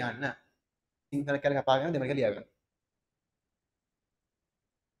තේරුම ලියන්න. සිංහල කියලා කපාගෙන දෙමළ කියලා ලියගන්න.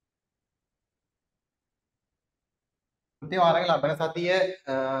 පුතේ ඔයාලගේ ලබන සතිය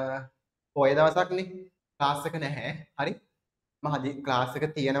පොය දවසක්නේ. ක්ලාස් එක නැහැ. හරි. මම හදි ක්ලාස් එක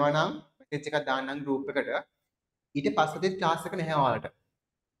තියෙනවා නම් මෙසේජ් එකක් දාන්නම් group එකට. ඊට පස්සේ ක්ලාස් එක නැහැ ඔයාලට.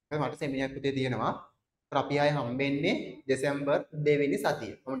 මට සෙමිනාර් පුතේ තියෙනවා. අපි ආයේ හම්බෙන්නේ දෙසැම්බර් 2 වෙනි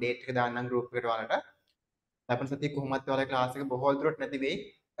සතියේ. මම ඩේට් එක දාන්නම් group එකට ඔයාලට. ලබන සතියේ කොහොමත් ඔයාලා ක්ලාස් එක බොහෝ දුරට නැති වෙයි.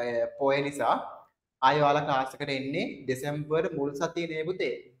 පොය නිසා ආයේ ඔයාලා ක්ලාස් එකට එන්නේ දෙසැම්බර් මුල් සතියේ නේ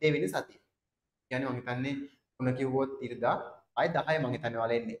පුතේ 2 වෙනි සතියේ. කියන්නේ මම හිතන්නේ 3 කිව්වොත් ඉරිදා ආයේ 10 මම හිතන්නේ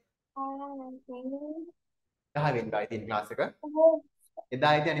ඔයාලා එන්නේ. 10 වෙනිදා තියෙන ක්ලාස් එක.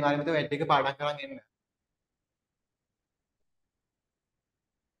 එදා ඉතින් අනිවාර්යයෙන්ම වැඩ් එක පාඩම් කරන් එන්න.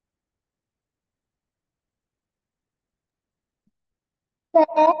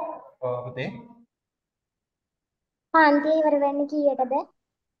 පුතේ පන්ති ඉවර වෙන්නේ කීයටද?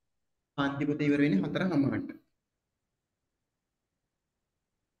 පන්ති පුතේ ඉවර වෙන්නේ 4:00ට.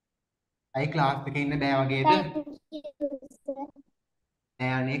 අයි ක්ලාස් එකේ ඉන්න බෑ වගේද? Thank you, sir.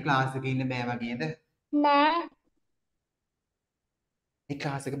 නෑ අනේ ක්ලාස් එකේ ඉන්න බෑ වගේද? නෑ මේ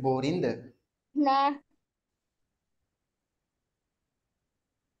ක්ලාස් එක බෝරින්ද? නෑ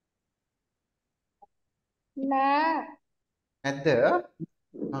නෑ නැද්ද?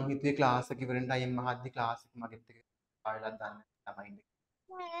 මං හිතුවේ ක්ලාස් එක ඉවරෙන් ටයිම් මහද්දි ක්ලාස් එක මගෙත් එක ආයෙත් දාන්න තමයි ඉන්නේ.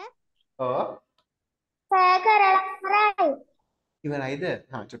 ඔව් සෑ කරලා ඉවරයි. ඉවරයිද?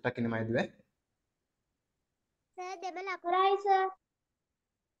 හා චුට්ටක් ඉන්න මයිද වේ? සෑ දෙබල අකුරයි සර්.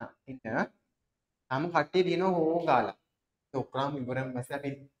 ඉන්න. තාම කට්ටිය දිනව හෝ ගාලා. ඒ ඔක්කොම ඉවරෙන් පස්සේ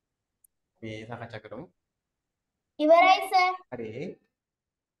අපි මේ සාකච්ඡා කරමු. ඉවරයි සර්. හරි.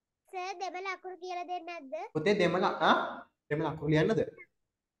 සර් දෙබල අකුරු කියලා දෙන්නේ නැද්ද? පුතේ දෙමළ අකුරු ලියන්නද?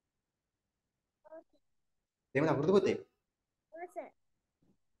 දෙමළ අකුරුද පුතේ? ඔව් සර්.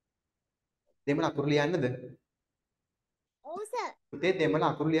 දෙමළ අකුරු ලියන්නද? ඔව් සර්. පුතේ දෙමළ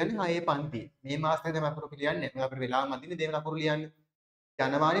අකුරු ලියන්නේ 6 පන්ති. මේ මාසෙ දෙමළ අකුරු ලියන්නේ. මේ අපිට වෙලාව මදිනේ දෙමළ අකුරු ලියන්න.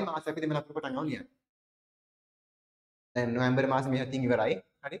 ජනවාරි මාසෙ අපි දෙමළ අකුරු පටන් ගමු ලියන්න. දැන් නොවැම්බර් මාසෙ මෙහෙටින් ඉවරයි.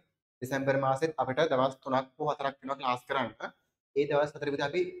 හරි. දෙසැම්බර් මාසෙත් අපිට දවස් 3ක් හෝ 4ක් වෙනවා ක්ලාස් කරන්න. ඒ දවස් 4 විතර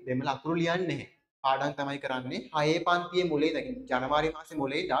අපි දෙමළ අකුරු ලියන්නේ නැහැ. පාඩම් තමයි කරන්නේ. 6 පන්තියේ මුලේ දැන් ජනවාරි මාසේ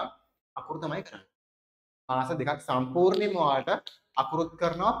මුලේ ඉඳන් අකුරු තමයි කරන්නේ. මාස දෙකක් සම්පූර්ණයෙන්ම ඔයාලට අකුරුත්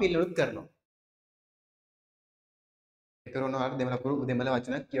කරනවා පිළිවෙලුත් කරනවා. ඒතර ඔයාලට දෙමළ අකුරු දෙමළ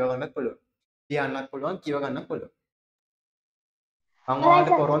වචන කියව ගන්නත් පුළුවන්. කියන්නත් පුළුවන් කියව ගන්නත් පුළුවන්. මම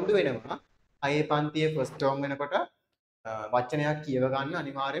ඔයාලට පොරොන්දු වෙනවා 6 පන්තියේ ෆස්ට් ටර්ම් වෙනකොට වචනයක් කියව ගන්න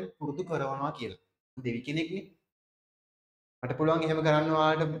අනිවාර්යෙන් පුරුදු කරනවා කියලා. දෙවි කෙනෙක්නේ. මට පුළුවන් එහෙම කරන්න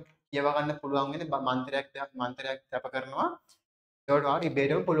ඔයාලට කියව ගන්න පුළුවන් වෙන මන්ත්‍රයක් තැප කරනවා. ඒකට ඔයාලට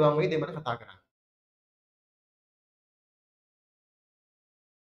ඉබේටම පුළුවන් වෙයි දෙමළ කතා කරන්න.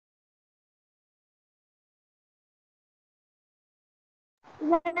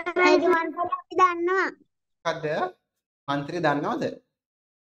 මන්ත්‍රය අපි දන්නවා. මොකද්ද? මන්ත්‍රය දන්නවද?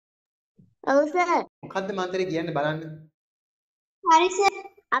 ඔව් සර්. මොකද්ද මන්ත්‍රය කියන්නේ බලන්න. හරි සර්.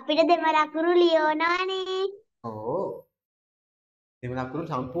 අපිට දෙමළ අකුරු ලියවනවානේ. ඕ. දෙමළ අකුරු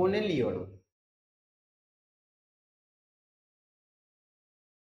සම්පූර්ණයෙන් ලියවනවා.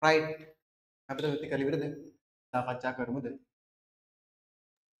 රයිට්. අපිට ඔය ටික ඉවරද? සාකච්ඡා කරමුද?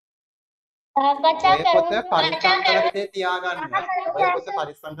 සාකච්ඡා ඔය පොත පරිස්සම් කරලා තියාගන්න. ඔය පොත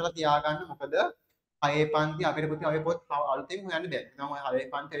පරිස්සම් කරලා තියාගන්න. මොකද 6 පන්ති අපිට පුතේ ඔය පොත් අලුතෙන් හොයන්න බෑ. මම ඔය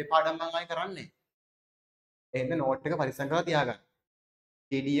 6 පන්ති ඒ පාඩම් මම ආයි කරන්නේ. එහෙනම් නෝට් එක පරිස්සම් කරලා තියාගන්න.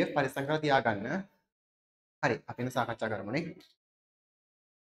 PDF පරිස්සම් කරලා තියාගන්න. හරි. අපි එන සාකච්ඡා කරමුනේ.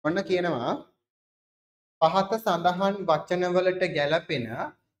 ඔන්න කියනවා පහත සඳහන් වචනවලට ගැලපෙන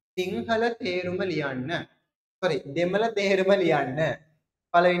සිංහල තේරුම ලියන්න. sorry දෙමළ තේරුම ලියන්න.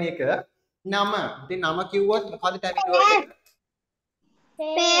 පළවෙනි එක නම. ඉතින් නම කිව්වොත් මොකද ටැබින් වර්ඩ් එක?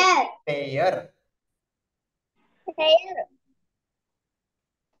 පෙයර්. පෙයර්. පෙයර්.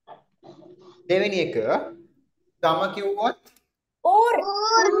 දෙවෙනි එක ගම කිව්වොත් ඌර්.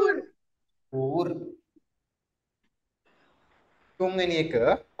 ඌර්. තුන්වෙනි එක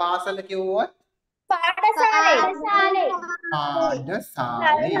පාසල කිව්වොත් පාඨශාලේ.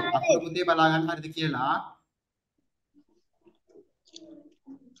 පාඨශාලේ. අකුරු මුදේ බලා ගන්න හරිද කියලා.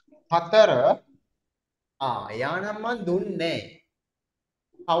 4 යා නම් මන් දුන්නේ.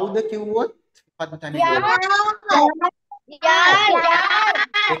 කවුද කිව්වොත් මොකක්ද තනියම?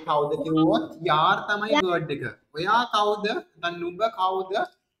 ඒ කවුද කිව්වොත් යාර් තමයි වර්ඩ් එක. ඔයා කවුද? දැන් නුඹ කවුද?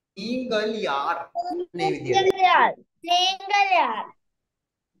 ඊංගල් යාර්. මේ විදියට. සිංහලයා.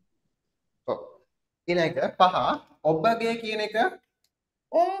 ඔව්. ඊළඟ එක 5 ඔබගේ කියන එක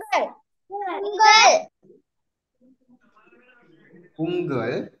උංගල්.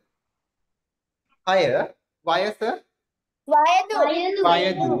 උංගල්. 6 වයස වයදු.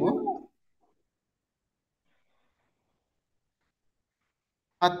 වයදු.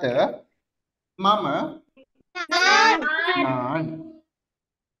 7 මම නාන්.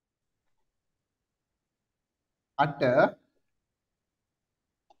 8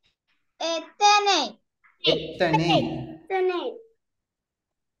 එතනේ. එතනේ. එතනේ.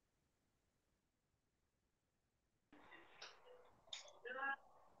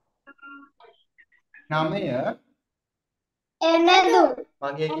 9 එනදු.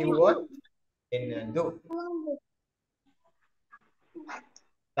 මගේ කිව්වොත් එන්නදු.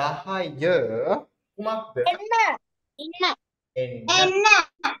 10 කුමක්ද? එන්න. එන්න.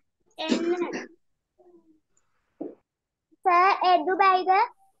 සර් එදු බයිද?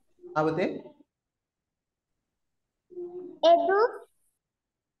 අවතේ එදු.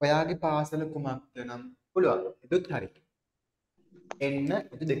 ඔයාගේ පාසල කුමක්ද නම් පුළුවන්. එදුත් හරි. එන්න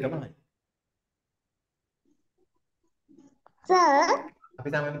එදු දෙකම හරි. සර් අපි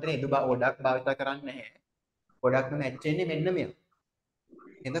තමයි මෙතන එදු ගොඩක් භාවිත කරන්නේ නැහැ. ගොඩක්ම මැච් වෙන්නේ මෙන්න මෙය.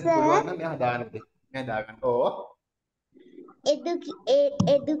 එහෙනම් පුළුවන් නම් මෙයා දාන්න දෙන්න. මෙයා දාගන්න. ඕ.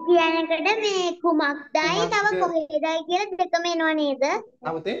 එදු කියන එකට මේ කුමක්දයි තව කොහෙදයි කියලා දෙකම එනවා නේද?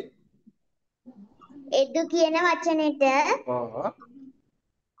 අවතේ. එදු කියන වචනෙට ඔව්.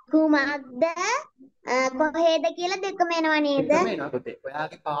 කුමක්ද කොහෙද කියලා දෙකම එනවා නේද? දෙකම එනවා පුතේ.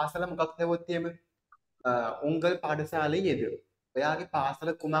 ඔයාගේ පාසල මොකක්ද හෙවොත් එහෙම උංගල් පාඨශාලයේද? ඔයාගේ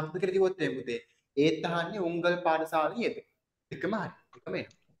පාසල කුමක්ද කියලා කිව්වොත් එහෙම පුතේ. ඒත් අහන්නේ උංගල් පාඨශාලයේද? දෙකම හරි. දෙකම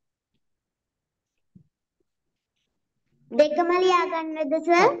එනවා. දෙකම ලියා ගන්නද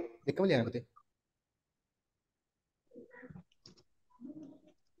සර්? දෙකම ලියන්න පුතේ.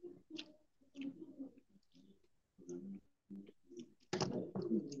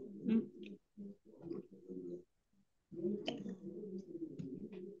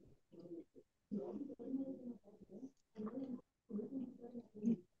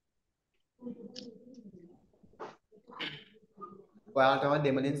 ඔයාලට මම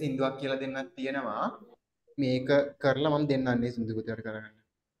දෙමළෙන් සින්දුවක් කියලා දෙන්නක් තියෙනවා. මේක කරලා මම දෙන්නන්නේ සින්දු පුතේට කරගන්න.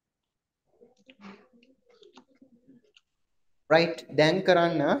 right දැන්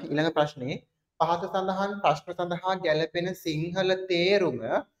කරන්න ඊළඟ ප්‍රශ්නේ පහත සඳහන් ප්‍රශ්න සඳහා ගැලපෙන සිංහල තේරුම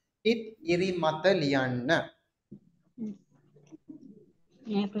හිත් ඉරි මත ලියන්න.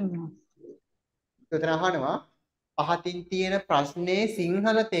 උතන අහනවා පහතින් තියෙන ප්‍රශ්නේ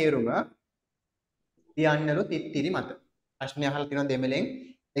සිංහල තේරුම ලියන්නලු හිත් ඉරි මත. ප්‍රශ්නේ අහලා තියෙනවා දෙමළෙන්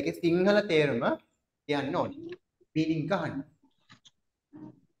ඒකේ සිංහල තේරුම ලියන්න ඕනේ. මීනින් ගන්න.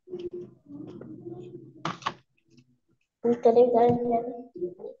 උත්තරේ ගන්න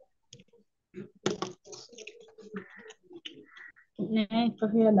නෑ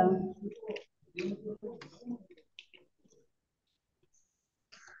කොහෙද දාන්න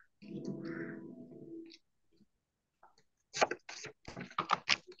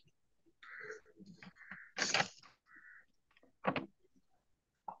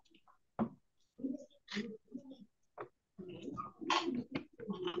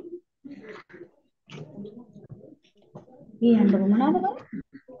ඊයන්ට මොනවද කරන්නේ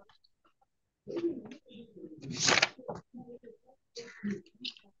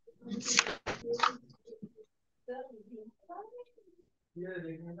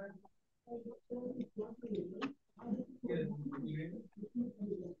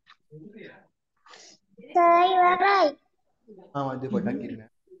සර් ඉවරයි. මද පොඩ්ඩක් ඉන්න.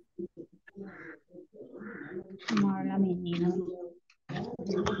 මාරලා මෙන්නේ නෝ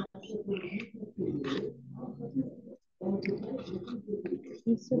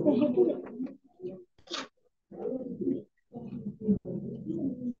ඉස්සුත හැදුවේ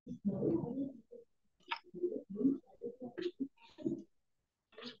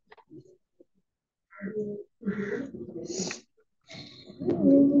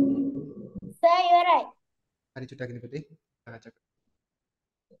සර් ඉවරයි. හරි චුට්ටක් ඉන්න පුතේ. සාකච්ඡා කරමු.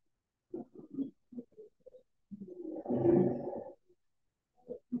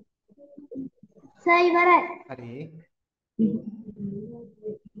 සර් ඉවරයි. හරි.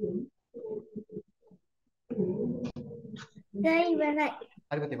 සර් ඉවරයි.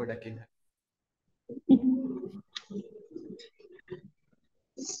 හරි පුතේ පොඩ්ඩක් ඉන්න.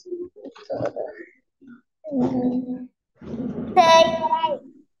 සර් ඉවරයි.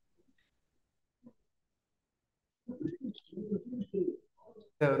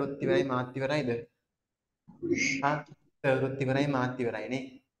 සර්වත් ඉවරයි මාත් ඉවරයිද? හා සර්වත් ඉවරයි මාත් ඉවරයි නේ.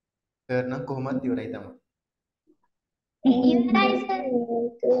 සර් නම් කොහොමද ඉවරයි තමයි. ඉවරයි සර්.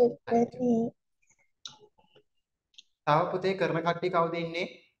 තව පුතේ කරන කට්ටිය කවුද ඉන්නේ?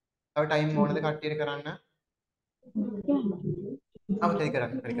 තව ටයිම් ඕනද කට්ටියට කරන්න? පුතේ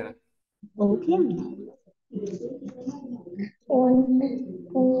කරන්න. හරි කරන්න. ඔව් කියන්නේ ඔන්න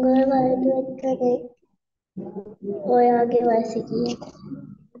උංගල් වලට කරේ. ඔයාගේ වයස කීයද?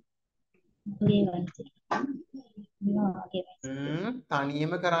 ඔගේ වන්ති නාගේ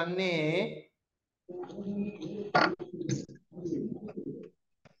තනියම කරන්නේ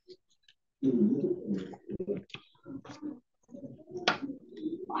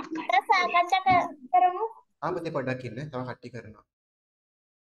සාකච්ඡා කරමු. පුතේ පොඩ්ඩක් ඉන්න. තව කට්ටිය කරනවා.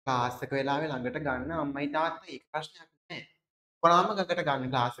 ක්ලාස් එක වෙලාවේ ළඟට ගන්න අම්මයි තාත්තයි ඒක ප්‍රශ්නයක් නෑ. කොහොම ළඟට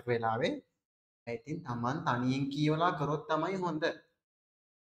ගන්න ක්ලාස් එක වෙලාවේ. ඉතින් Taman තනියෙන් කියවලා කරොත් තමයි හොඳ.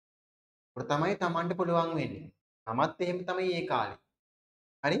 තමයි Tamanට පුළුවන් වෙන්නේ. මමත් එහෙම තමයි ඒ කාලේ.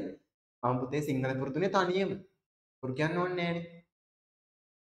 හරි? මම පුතේ සිංහල පුරුදුනේ තනියම. පුරු කියන්න ඕනේ නෑනේ.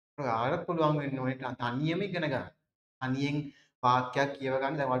 ඔයාලට පුළුවන් වෙන්න ඕනේ තනියම ඉගෙන ගන්න. තනියෙන් වාක්‍යයක් කියව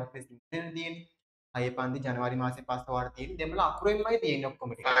ගන්න දැන් ඔයාලට සිංහලෙන් තියෙන්නේ. අය පන්ති ජනවාරි මාසේ 5 වාර තියෙන්නේ දෙමළ අකුරෙන්මයි තියෙන්නේ ඔක්කොම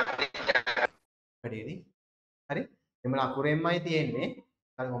ටික. වැඩේදී. හරි? දෙමළ අකුරෙන්මයි තියෙන්නේ.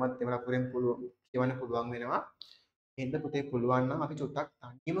 අර කොහොමද ඒවල පුරෙන් පුළුවන් කියවන්න පුළුවන් වෙනවා. එහෙනම් පුතේ පුළුවන් නම් අපි චුට්ටක්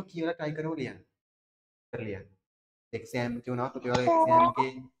තනියම කියලා try කරමු ලියන්න. ලියන්න. එක්සෑම් කියනවා පුතේ ඔයාලා එක්සෑම්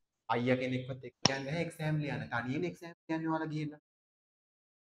එකේ අයියා කෙනෙක්වත් එක්ක යන්නේ නැහැ එක්සෑම් ලියන්න. තනියම එක්සෑම් ලියන්න ඔයාලා ගිහින්.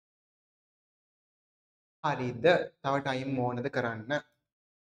 හරිද? තව ටයිම් ඕනද කරන්න?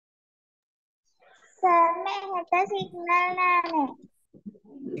 සර් මෙහෙට සිග්නල් නෑනේ.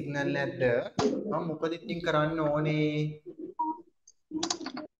 සිග්නල් නැද්ද? මම මොකද ඉතින් කරන්න ඕනේ?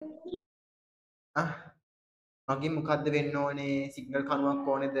 මගේ මොකද්ද වෙන්න ඕනේ? සිග්නල් කණුවක්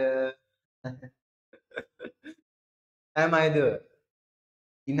ඕනේද? ඇමයිද?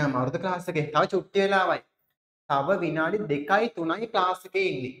 ඉන්න අමාරුද ක්ලාස් එකේ? තව චුට්ටි වෙලාවයි. තව විනාඩි 2යි 3යි ක්ලාස් එකේ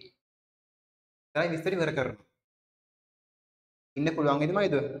ඉන්නේ. දැන් විස්තර ඉවර කරනවා. ඉන්න පුළුවන් වේද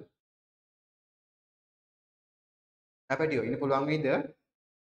මයිද? අපිටියෝ ඉන්න පුළුවන් වේද?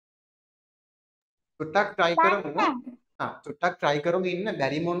 චුට්ටක් try කරමු. චුට්ටක් try කරමු ඉන්න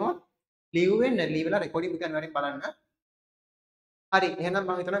බැරි මොනවද? ලීව් වෙන්න ලීවලා රෙකෝඩින් එක අනිවාර්යෙන් බලන්න. හරි එහෙනම් මම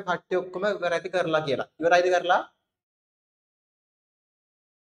හිතනවා කට්ටිය ඔක්කොම ඉවර ඇති කරලා කියලා. ඉවරයිද කරලා?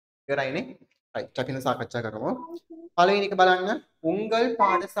 ඉවරයිනේ. right අපි දැන් සාකච්ඡා කරමු. පළවෙනි එක බලන්න. උංගල්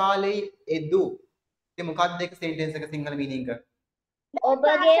පාඨශාලයේ එදු. ඒ මොකක්ද ඒක සෙන්ටෙන්ස් එක සිංහල මීනින්ග් එක?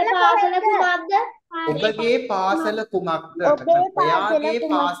 ඔබගේ පාසල කුමක්ද? ඔබගේ පාසල කුමක්ද? ඔයාගේ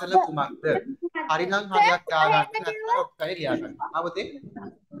පාසල කුමක්ද? හරි නම් හරියක් දාගන්න නැත්නම් ඔක්කොයි ලියා ගන්න. ආවතේ?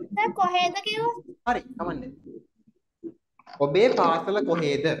 සර් කොහෙද කිව්වා? හරි කමන්නේ. ඔබේ පාසල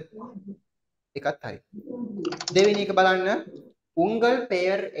කොහෙද? එකත් හරි. දෙවෙනි එක බලන්න. උංගල්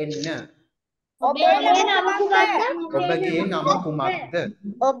පෙයර් එන්න. ඔබේ නම කුමක්ද? ඔබගේ නම කුමක්ද?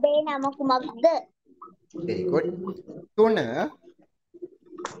 ඔබේ නම කුමක්ද? very good. තුන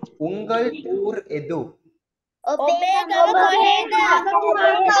උංගල් පූර් එදු. ඔබේ ගම කොහෙද?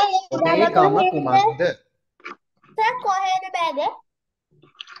 ඔබේ ගම කුමක්ද? සර් කොහෙද බෑද?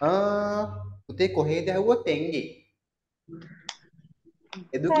 පුතේ කොහෙද ඇහුවොත් එංගේ.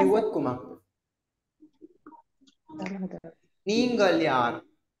 එදු කිව්වොත් කුමක්ද? නීංගල් යාර්.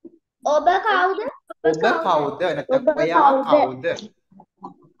 ඔබ කවුද? ඔබ කවුද? නැත්නම් ඔයා කවුද?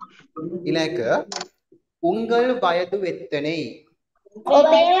 ඊළඟ උංගල් වයදු වෙත්තනේ.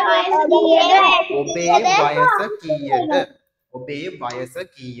 ඔබේ වයස කීයද? ඔබේ වයස කීයද? ඔබේ වයස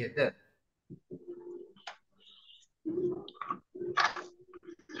කීයද?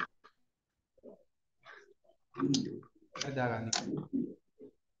 හදාගන්න.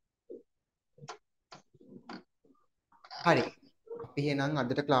 හරි. අපි එහෙනම්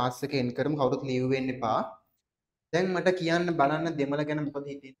අදට ක්ලාස් එක එන්ඩ් කරමු. කවුරුත් ලීව් වෙන්න එපා. දැන් මට කියන්න බලන්න දෙමළ ගැන මොකද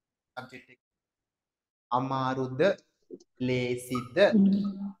හිතෙන්නේ? සබ්ජෙක්ට් එක. අමාරුද? ලේසිද?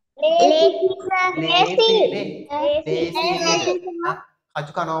 ලේසිනේ.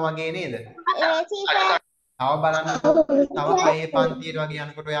 කජු කනවා වගේ නේද? තව බලන්න. තව අය පන්තියට වගේ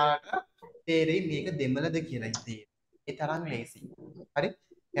යනකොට ඔයාලට තේරෙයි මේක දෙමළද කියලා ඉතින්. ඒ තරම් ලේසි. හරි?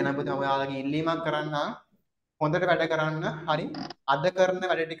 එහෙනම් පුතේ ඔයාලගේ ඉල්ලීමක් කරන්න හොඳට වැඩ කරන්න. හරි? අද කරන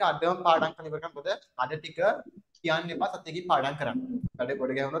වැඩ ටික අදම පාඩම් කරලා ඉවර කරන්න. මොකද අද ටික කියන්න එපා සතියකින් පාඩම් කරන්න. වැඩ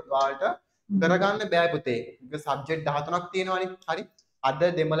කොට ගැහුනොත් ඔයාලට කරගන්න බෑ පුතේ. ඒක සබ්ජෙක්ට් 13ක් තියෙනවානේ. හරි? අද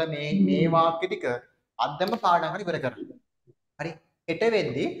දෙමළ මේ වාක්‍ය ටික අදම පාඩම් කරලා ඉවර කරන්න. හරි? හෙට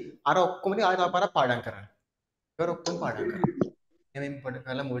වෙද්දී අර ඔක්කොම ටික ආයෙත් පාරක් පාඩම් කරන්න. ඒක ඔක්කොම පාඩම් කරන්න. එමෙන් පොඩ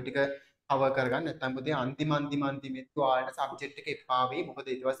කරලා මුල් ටික කවර් කරගන්න. නැත්නම් පුතේ අන්තිමෙත් ඔයාලට සබ්ජෙක්ට් එක එපා වෙයි. මොකද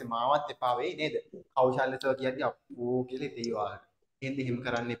ඊට පස්සේ මාවත් එපා වෙයි නේද? කෞශල්‍ය සර් කියද්දි අප්පෝ කියලා ඉතියි ඔයාලට. එහෙනම්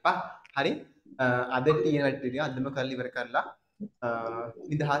කරන්න එපා. හරි? අද තියෙන වැඩ ටික අදම කරලා ඉවර කරලා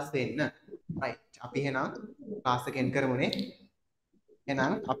නිදහස් වෙන්න. right. අපි එහෙනම් ක්ලාස් එක එන්ඩ් කරමුනේ.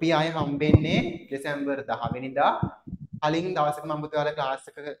 එහෙනම් අපි ආයෙ හම්බෙන්නේ දෙසැම්බර් 10 වෙනිදා. කලින් දවසක මම පුතාලා ක්ලාස්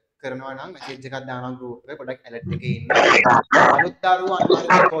එක කරනවා නම් මැසේජ් එකක් දානවා ගෲප් එකේ පොඩ්ඩක් ඇලර්ට් එකේ ඉන්න. අලුත් දරුවෝ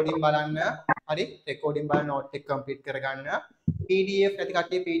අනිවාර්යෙන් රෙකෝඩින් බලන්න. හරි? රෙකෝඩින් බලලා නෝට් එක කම්ප්ලීට් කරගන්න. PDF නැති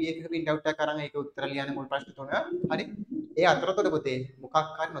කට්ටිය PDF එක print out එකක් අරන් ඒක උත්තර ලියන්න මුල් ප්‍රශ්න තුන. හරි? ඒ අතරතුර පුතේ මොකක්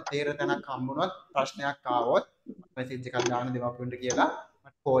හරි නොතේරෙන තැනක් හම්බුනොත් ප්‍රශ්නයක් ආවොත් මැසේජ් එකක් දාන්න දෙමාපියන්ට කියලා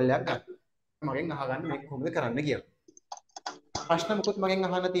මට කෝල් එකක් ගන්න. මගෙන් අහගන්න මේක කොහොමද කරන්න කියලා. ප්‍රශ්න මොකුත් මගෙන්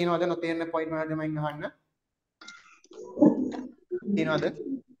අහන්න තියෙනවද? නොතේරෙන පොයින්ට් මොනවද මගෙන් අහන්න? තියෙනවද?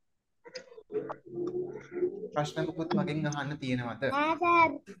 ප්‍රශ්න මොකුත් මගෙන් අහන්න තියෙනවද?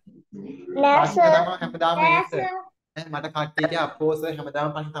 නෑ සර්. හැමදාම මට කට්ටිය අපෝ සර් හැමදාම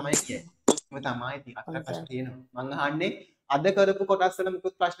ප්‍රශ්න තමයි කියන්නේ. මම තමයි ඉතින් අතර ප්‍රශ්න තියෙනවා. මම අහන්නේ අද කරපු කොටස් වල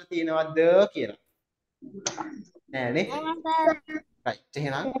මොකුත් ප්‍රශ්න තියෙනවද කියලා. නෑනේ. right.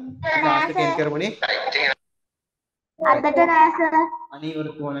 එහෙනම් ක්ලාස් එක එන්ඩ් කරමුනේ. අදට නෑ සර්.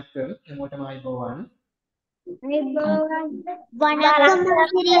 අනිවාර්ය වුණත් හැමෝටම ආයිබෝවන්. வணக்கம்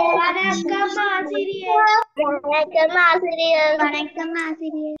ஆசிரியர். வணக்கம் ஆசிரியர். வணக்கம் ஆசிரியர். வணக்கம்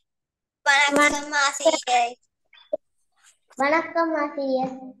ஆசிரியர். வணக்கம் ஆசிரியர். வணக்கம்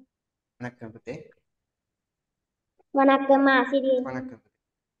ஆசிரியர். வணக்கம் புத்தே. வணக்கம் ஆசிரியர். வணக்கம்.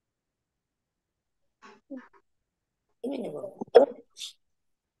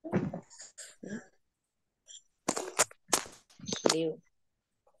 You.